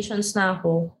 Nag-operations na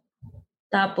ako.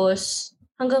 Tapos,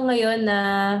 hanggang ngayon na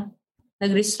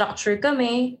nag-restructure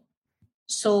kami.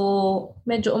 So,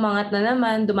 medyo umangat na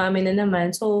naman, dumami na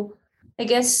naman. So, I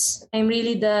guess, I'm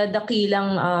really the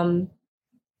kilang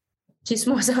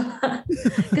chismosa.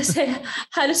 Kasi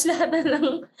halos lahat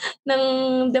ng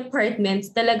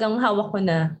departments talagang hawak ko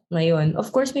na ngayon.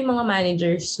 Of course, may mga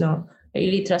managers, no? I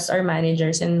really trust our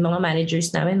managers and mga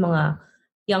managers namin, mga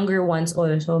younger ones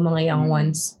also, mga young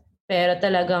ones. Pero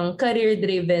talagang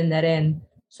career-driven na rin.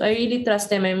 So I really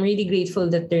trust them. I'm really grateful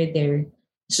that they're there.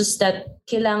 It's just that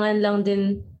kailangan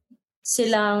din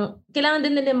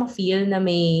nila ma-feel na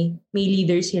may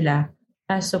leader sila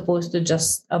as opposed to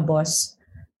just a boss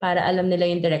para alam nila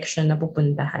yung direction na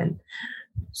pupuntahan.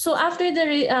 So after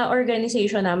the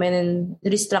organization namin and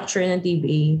restructure ng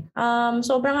TBA,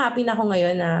 sobrang happy na ako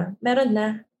ngayon na meron na.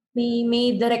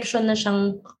 May direction na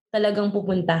siyang talagang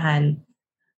pupuntahan.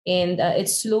 And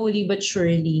it's slowly but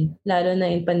surely, lalo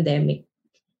na in pandemic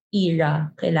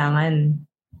era, kailangan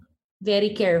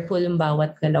very careful yung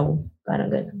bawat galaw.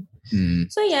 Parang gano'n.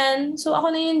 So yan. So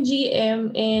ako na yung GM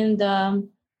and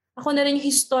ako na rin yung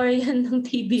historian ng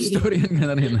TBA. Historian ka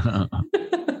na rin.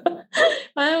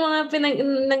 Parang mga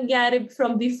nangyari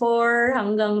from before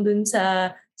hanggang dun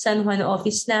sa San Juan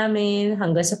office namin,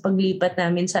 hanggang sa paglipat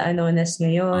namin sa Anonas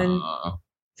ngayon.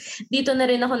 Dito na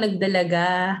rin ako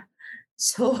nagdalaga.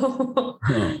 So,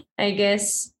 I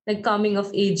guess, nag-coming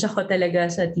of age ako talaga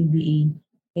sa TBA.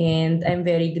 And I'm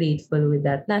very grateful with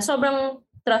that. Na sobrang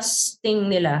trusting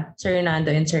nila, Sir Nando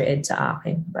and Sir Ed sa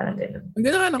akin. Parang gano'n. Ang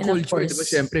ganda nga ng culture. Diba,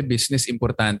 siyempre, business,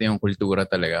 importante yung kultura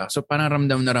talaga. So, parang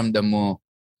ramdam na ramdam mo,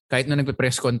 kahit na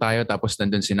nag-press con tayo, tapos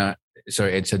nandun sina Sir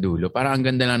Ed sa dulo. Parang ang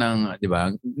ganda lang ng, di ba?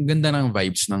 Ang ganda ng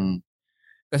vibes ng...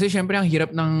 Kasi siyempre, ang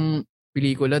hirap ng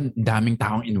pelikula, daming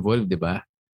taong involved, di ba?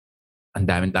 Ang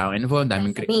daming taong involved,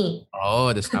 daming...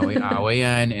 tapos away-away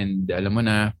yan, and alam mo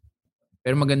na.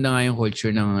 Pero maganda nga yung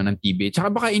culture ng TBA. Tsaka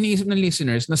baka iniisip ng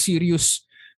listeners na serious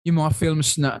yung mga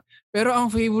films na... Pero ang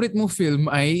favorite mo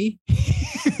film ay...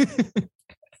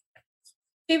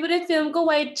 Favorite film ko,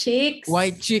 White Chicks.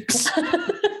 White Chicks.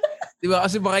 Diba?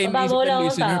 Kasi baka iniisip ng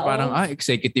listener, parang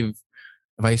executive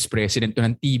vice president to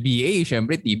ng TBA.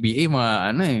 Siyempre, TBA,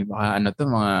 mga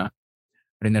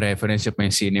rin-reference pa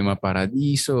yung Cinema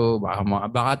Paradiso,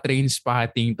 baka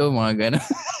Trainspotting to, mga gano'n.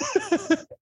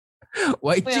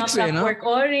 White Chicks, no? Clockwork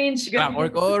Orange.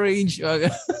 Clockwork Orange.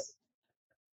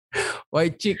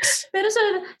 White Chicks. Pero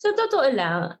sa totoo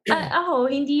lang,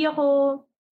 hindi ako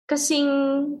kasing,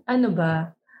 yung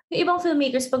ibang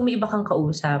filmmakers, pag may iba kang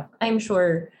kausap, I'm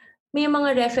sure, may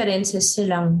mga references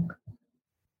silang,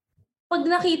 pag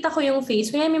nakita ko yung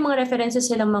face, may mga references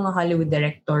silang mga Hollywood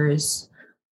directors.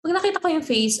 Pag nakita ko yung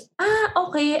face,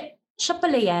 okay, siya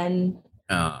pala yan.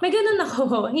 May ganun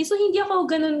ako. So, hindi ako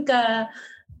ganun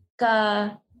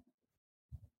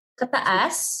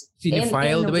kataas.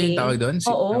 Cinephile, diba yung tawag doon?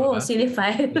 Oo,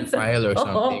 cinephile. Cinephile or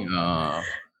something.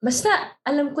 Basta,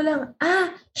 alam ko lang,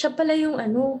 siya pala yung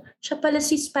siya pala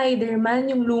si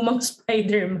Spider-Man, yung lumang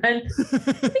Spider-Man.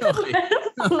 Hindi ko alam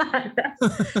pangalan.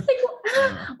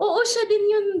 Oo, siya din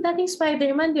yung dating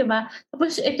Spider-Man, di ba?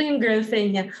 Tapos ito yung girlfriend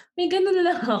niya. May ganun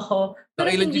lang ako.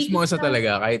 Ilang chismosa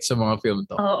talaga kahit sa mga film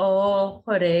to. Oo,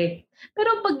 correct.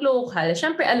 Pero pag local,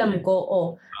 syempre alam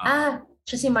ko,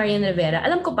 siya si Marian Rivera.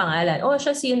 Alam ko pangalan.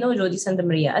 Siya si Jody Santa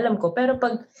Maria. Alam ko. Pero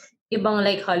pag ibang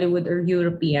like Hollywood or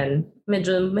European,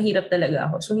 medyo mahirap talaga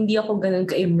ako. So, hindi ako ganun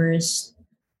ka-immersed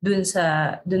dun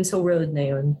sa world na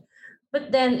yun.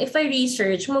 But then, if I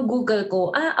research, mag-google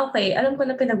ko, okay, alam ko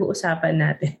na pinag-uusapan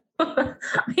natin.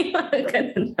 May mga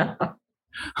ganun na.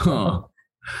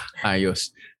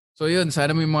 Ayos. So, yun.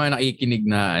 Sana may mga nakikinig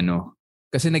na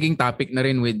kasi naging topic na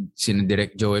rin with sina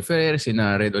Direk Joey Ferrer,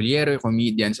 sina Red Oliero,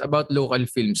 comedians, about local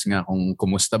films nga, kung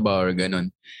kumusta ba or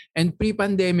ganun. And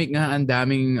pre-pandemic nga, ang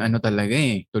daming talaga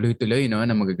tuloy-tuloy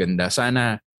na magaganda.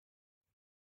 Sana,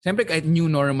 siyempre kahit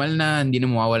new normal na, hindi na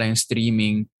mawawala yung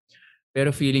streaming.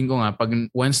 Pero feeling ko nga, pag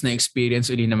once na-experience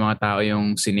uli ng mga tao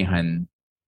yung sinihan,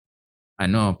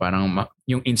 parang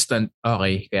yung instant,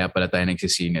 okay, kaya pala tayo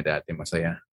nagsisine dati,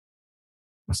 masaya.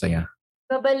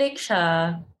 Babalik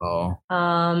siya. Oo.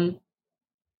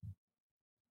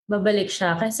 babalik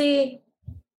siya. Kasi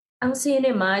ang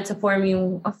cinema, it's a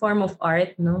form of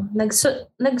art, no?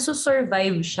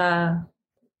 Nagsusurvive siya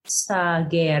sa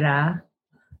gera.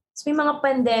 So, may mga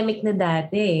pandemic na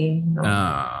dati, no?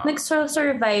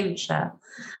 Nagsurvive siya.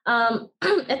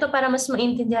 Ito para mas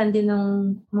maintindihan din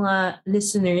ng mga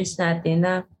listeners natin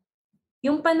na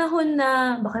yung panahon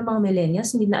na, baka yung mga millennials,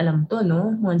 hindi na alam to,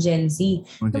 no? Mga Gen Z.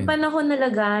 Yung panahon na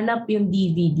laganap yung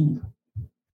DVD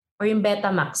or yung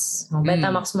Betamax.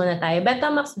 Betamax muna tayo.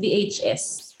 Betamax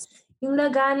VHS. Yung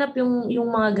laganap yung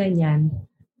mga ganyan.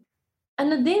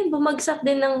 Ano din, bumagsak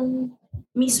din ng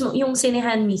mismo, yung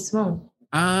sinehan mismo.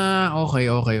 Okay.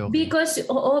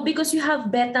 Because you have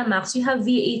Betamax, you have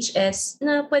VHS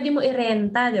na pwede mo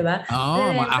i-renta, di ba?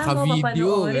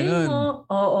 Aka-video, ganun.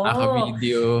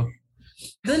 Aka-video.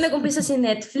 Doon nag-umpisa si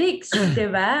Netflix, di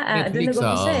ba? Doon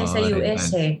nag-umpisa sa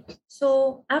US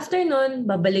So, after nun,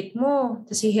 babalik mo,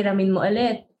 tapos hihiramin mo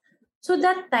ulit. So,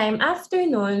 that time, after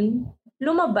nun,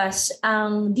 lumabas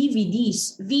ang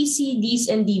DVDs, VCDs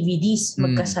and DVDs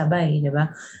magkasabay, di ba?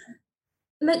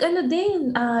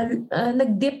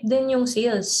 Nag-dip din yung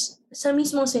sales sa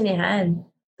mismong sinehan.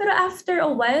 Pero after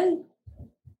a while,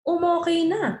 umokay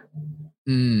na.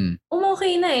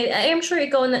 Umokay na eh. I'm sure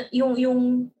ikaw na,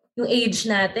 yung age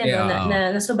natin,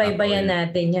 na nasubaybayan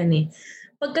natin yan eh.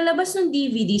 Pagkalabas ng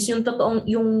DVDs, yung totoong,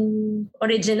 yung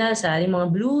original yung mga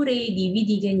Blu-ray,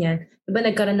 DVD, ganyan, diba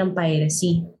nagkaroon ng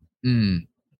piracy?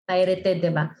 Pirated,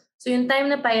 diba? So yung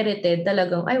time na pirated,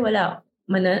 talagang, wala.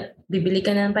 Bibili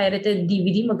ka ng pirated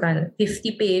DVD, magkano?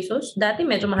 50 pesos. Dati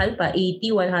medyo mahal pa. 80,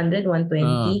 100,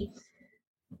 120.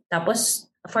 Tapos,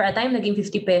 for a time, naging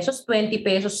 50 pesos. 20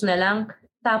 pesos na lang.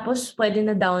 Tapos, pwede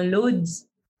na downloads.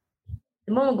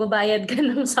 Diba, magbabayad ka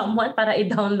ng someone para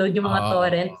i-download yung mga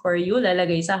torrent for you,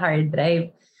 lalagay sa hard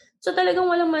drive. So, talagang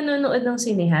walang manonood ng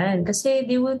sinehan kasi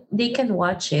they can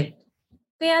watch it.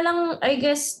 Kaya lang, I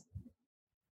guess,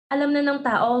 alam na ng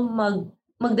tao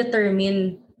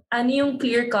mag-determine ano yung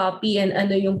clear copy and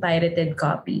ano yung pirated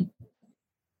copy.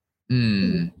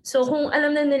 So, kung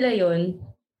alam na nila yun,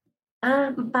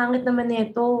 pangit naman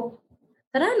nito.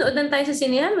 Tara, nood lang tayo sa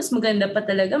sinehan. Mas maganda pa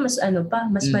talaga. Mas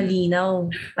mas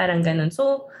malinaw. Parang ganun.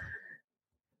 So,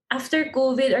 after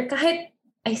COVID, or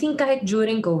I think kahit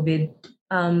during COVID,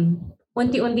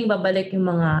 unti-unting babalik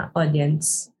yung mga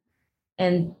audience.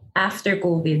 And after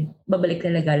COVID, babalik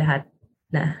talaga lahat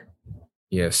na.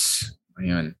 Yes.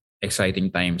 Ayun.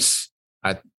 Exciting times.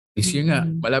 At this year nga,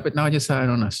 malapit na ako dyan sa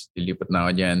lilipat na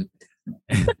ako dyan.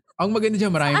 Ang maganda dyan,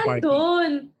 maraming party. Saan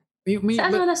doon?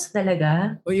 Saan na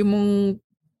talaga? O yung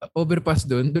overpass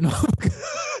doon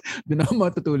ako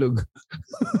matutulog.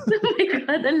 Oh my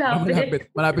God, ang lapit.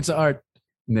 Malapit sa art.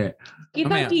 Hindi.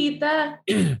 Kita.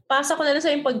 Pasa ko na lang sa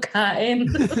yung pagkain.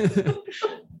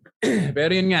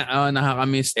 Pero yun nga,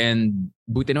 nakakamiss and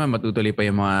buti naman matutuloy pa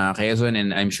yung mga Quezon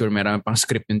and I'm sure meron pang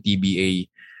script yung TBA.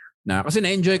 Kasi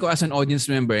na-enjoy ko as an audience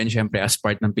member and syempre as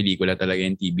part ng pelikula talaga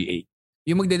yung TBA.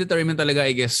 Yung magdedetermine talaga,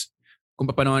 I guess, kung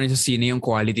papanawanin sa sine, yung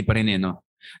quality pa rin no?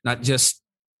 Not just,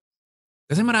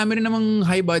 kasi marami rin namang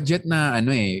high budget na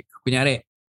kunyari,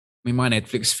 may mga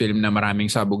Netflix film na maraming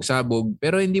sabog-sabog,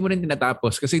 pero hindi mo rin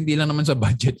tinatapos kasi hindi lang naman sa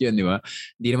budget yun, di ba?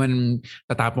 Hindi naman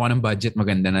tatapon ka ng budget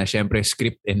maganda na syempre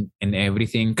script and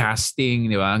everything, casting,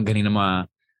 di ba? Ang galing ng mga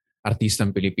artistang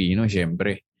Pilipino,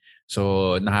 syempre.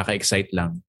 So, nakaka-excite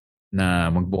lang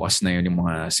na magbukas na yun yung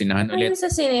mga sinahan ulit.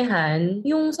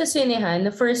 Yung sa sinehan,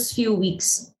 the first few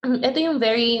weeks, ito yung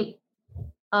very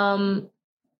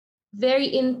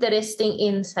interesting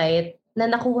insight na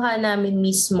nakuha namin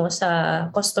mismo sa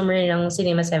customer ng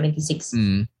Cinema 76.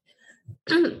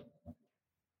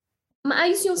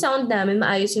 Maayos yung sound namin,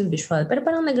 maayos yung visual, pero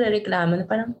parang nagrereklamo na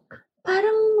parang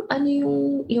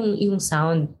yung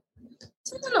sound.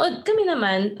 So nanood kami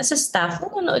naman, as a staff,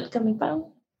 nanood kami,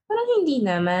 parang hindi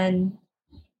naman.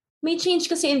 May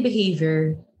change kasi in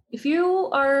behavior. If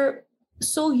you are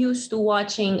so used to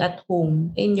watching at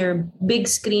home in your big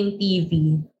screen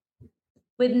TV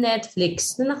with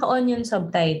Netflix na naka-on yung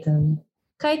subtitle,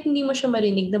 kahit hindi mo siya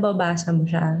marinig, nababasa mo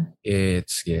siya.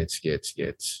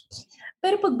 Gets.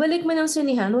 Pero pagbalik mo ng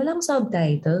sinihan, walang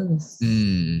subtitles.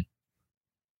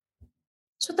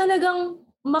 So talagang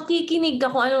makikinig ka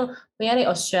kung mayroon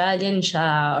Australian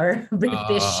siya or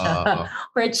British siya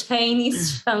or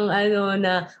Chinese siyang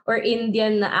or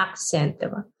Indian na accent,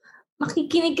 diba?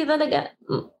 Makikinig ka talaga.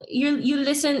 You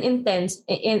listen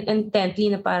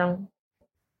intently na parang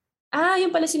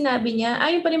yung pala sinabi niya.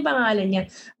 Yung pala yung pangalan niya.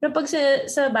 Pero pag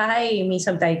sa bahay, may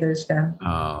subtitles ka.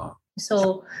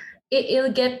 So, you'll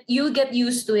get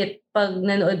used to it pag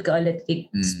nanood ka ulit.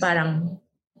 It's parang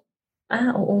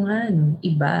Oo nga, no?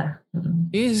 Iba.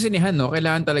 Yung sinihan, no?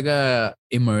 Kailangan talaga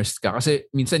immersed ka. Kasi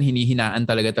minsan hinihinaan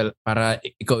talaga para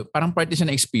ikaw, parang parte siya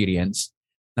ng experience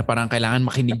na parang kailangan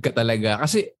makinig ka talaga.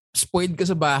 Kasi spoiled ka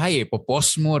sa bahay eh.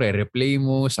 Popause mo, re-replay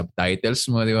mo, subtitles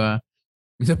mo, di ba?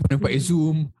 Minsan pa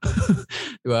nagpa-zoom.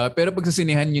 Di ba? Pero pag sa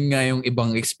sinihan, yun nga yung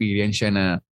ibang experience siya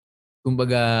na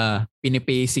kumbaga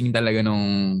pinipacing talaga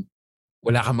nung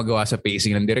wala kang magawa sa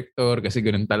pacing ng director kasi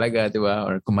ganun talaga, di ba?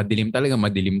 Or kung madilim talaga.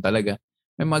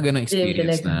 May mga ganung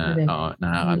experience na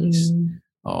nakakamiss.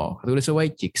 Oo. Katulad sa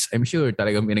White Chicks, I'm sure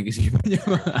talagang pinag-isipan niya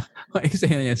mga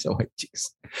eksena niya sa White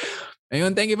Chicks.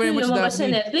 Ayun, thank you very much, lumabas sa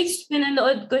Daphne. Netflix,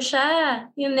 pinanood ko siya.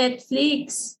 Yung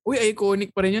Netflix. Uy,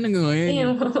 iconic pa rin yan hanggang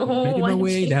ngayon. Making my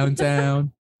way downtown.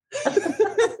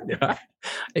 Diba?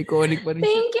 Iconic pa rin.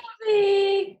 Thank you,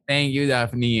 Vic. Thank you,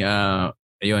 Daphne.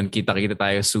 Ayun, kita-kita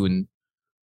tayo soon.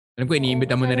 Alam ko,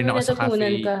 iniimbita mo na rin ako sa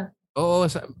cafe. Oo,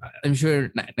 I'm sure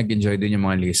nag-enjoy din yung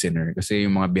mga listener kasi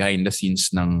yung mga behind the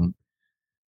scenes ng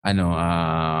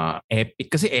epic.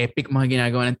 Kasi epic mga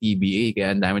ginagawa ng TBA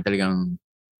kaya ang dami talagang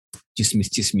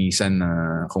chismis-chismisan na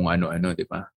kung ano-ano, di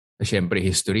ba? Siyempre,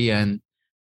 history yan.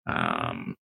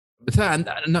 Basta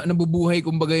nabubuhay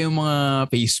kumbaga yung mga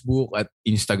Facebook at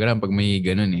Instagram pag may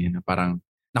ganun eh. Na parang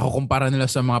nakukumpara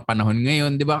nila sa mga panahon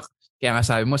ngayon, di ba? Kaya nga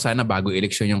sabi mo, sana bago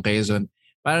eleksyon yung Quezon.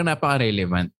 Parang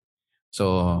napaka-relevant. So,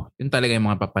 yun talaga yung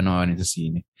mga papanood sa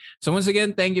sine. So once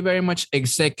again, thank you very much,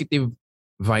 Executive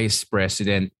Vice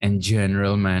President and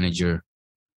General Manager,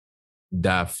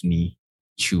 Daphne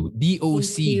Chiu.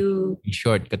 DOC. In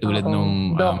short, katulad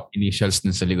nung initials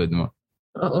na sa likod mo.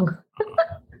 Oo.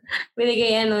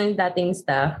 Binigay yung dating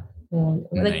staff.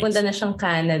 Nice. Nagpunta na siyang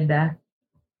Canada.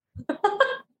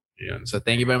 Yun. So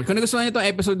thank you very much. Kung nagustuhan niyo itong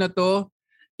episode na to,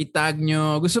 itag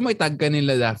nyo. Gusto mo itag ka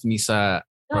nila, Daphne, sa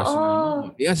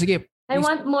personal? Yeah, sige. I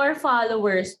want more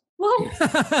followers. Wow.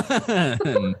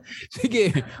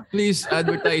 Sige, please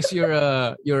advertise your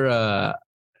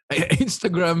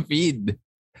Instagram feed.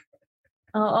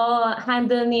 Oo,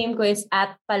 handle name ko is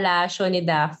 @Palacio ni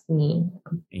Daphne.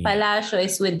 Yeah. Palacio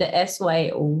is with the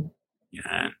SYO.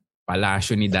 Yan.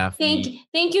 Palacio ni Daphne.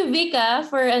 Thank you, Vika,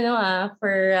 for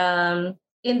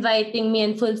inviting me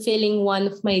and fulfilling one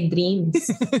of my dreams.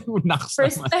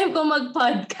 First time ko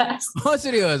mag-podcast. Oh,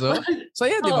 seryoso?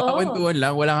 Saya, di ba? Kwentuhan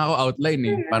lang. Wala nga ako outline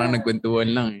eh. Parang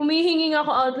nagkwentuhan lang eh. Humihingi nga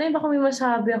ako outline. Baka may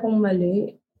masabi akong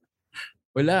mali.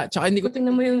 Wala. Tsaka hindi ko...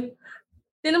 Tingnan mo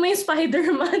yung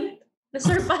Spider-Man.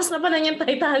 Na-surpass na pala niyang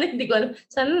Titanic. Hindi ko alam.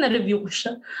 Sana na-review ko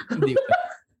siya. Hindi pa.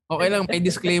 Okay lang. May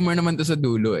disclaimer naman to sa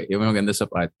dulo eh. Yung maganda sa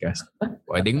podcast.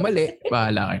 Pwedeng mali.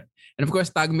 Bahala kayo. And of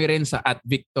course, tag me rin sa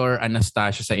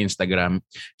 @VictorAnastasio sa Instagram.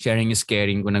 Sharing is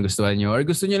caring kung nagustuhan nyo. Or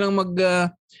gusto nyo lang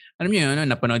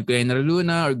napanood ko yung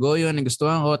Luna or Goyo,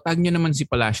 nagustuhan ko, tag nyo naman si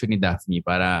Palacio ni Daphne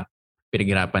para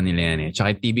pinaghirapan nila yan eh.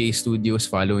 Tsaka TBA Studios,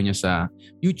 follow nyo sa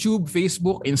YouTube,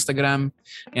 Facebook, Instagram.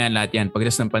 Yan, lahat yan.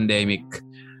 Pagdating ng pandemic,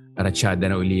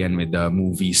 ratsyada na uli yan with the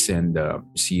movies and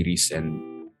series and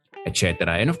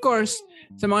etc. And of course,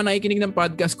 sa mga nakikinig ng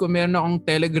podcast ko, meron akong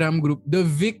Telegram group, The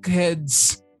Vic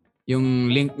Heads. Yung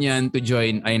link niyan to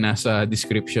join ay nasa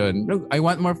description. I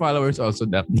want more followers also,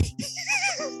 Daphne.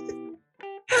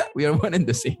 We are one and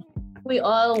the same. We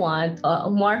all want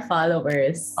more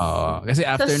followers. Kasi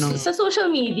after sa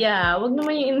social media, wag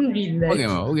naman yung in real life.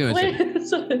 Huwag mo.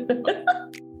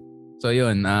 So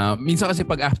yun, minsan kasi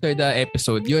pag after the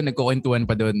episode, yun, nagkukwentuhan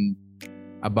pa doon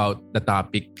about the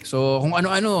topic. So kung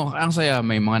ano-ano, ang saya.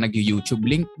 May mga nag-YouTube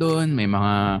link doon, may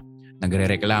mga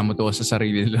nagre-reklamo to sa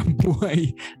sarili nilang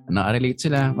buhay. Nakarelate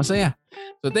sila. Masaya.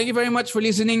 So thank you very much for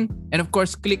listening. And of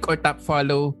course, click or tap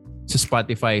follow sa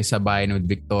Spotify sa Bayan with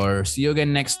Victor. See you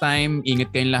again next time. Ingat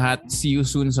kayong lahat. See you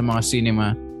soon sa mga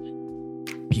cinema.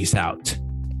 Peace out.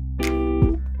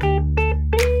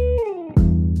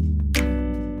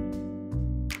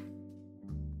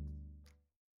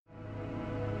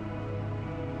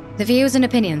 The views and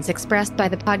opinions expressed by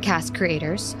the podcast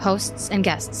creators, hosts, and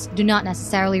guests do not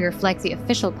necessarily reflect the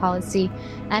official policy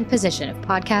and position of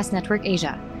Podcast Network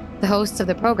Asia, the hosts of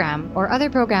the program, or other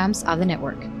programs of the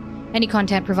network. Any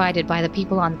content provided by the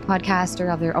people on the podcast are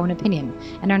of their own opinion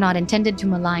and are not intended to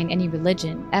malign any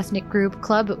religion, ethnic group,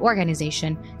 club,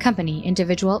 organization, company,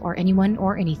 individual, or anyone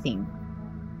or anything.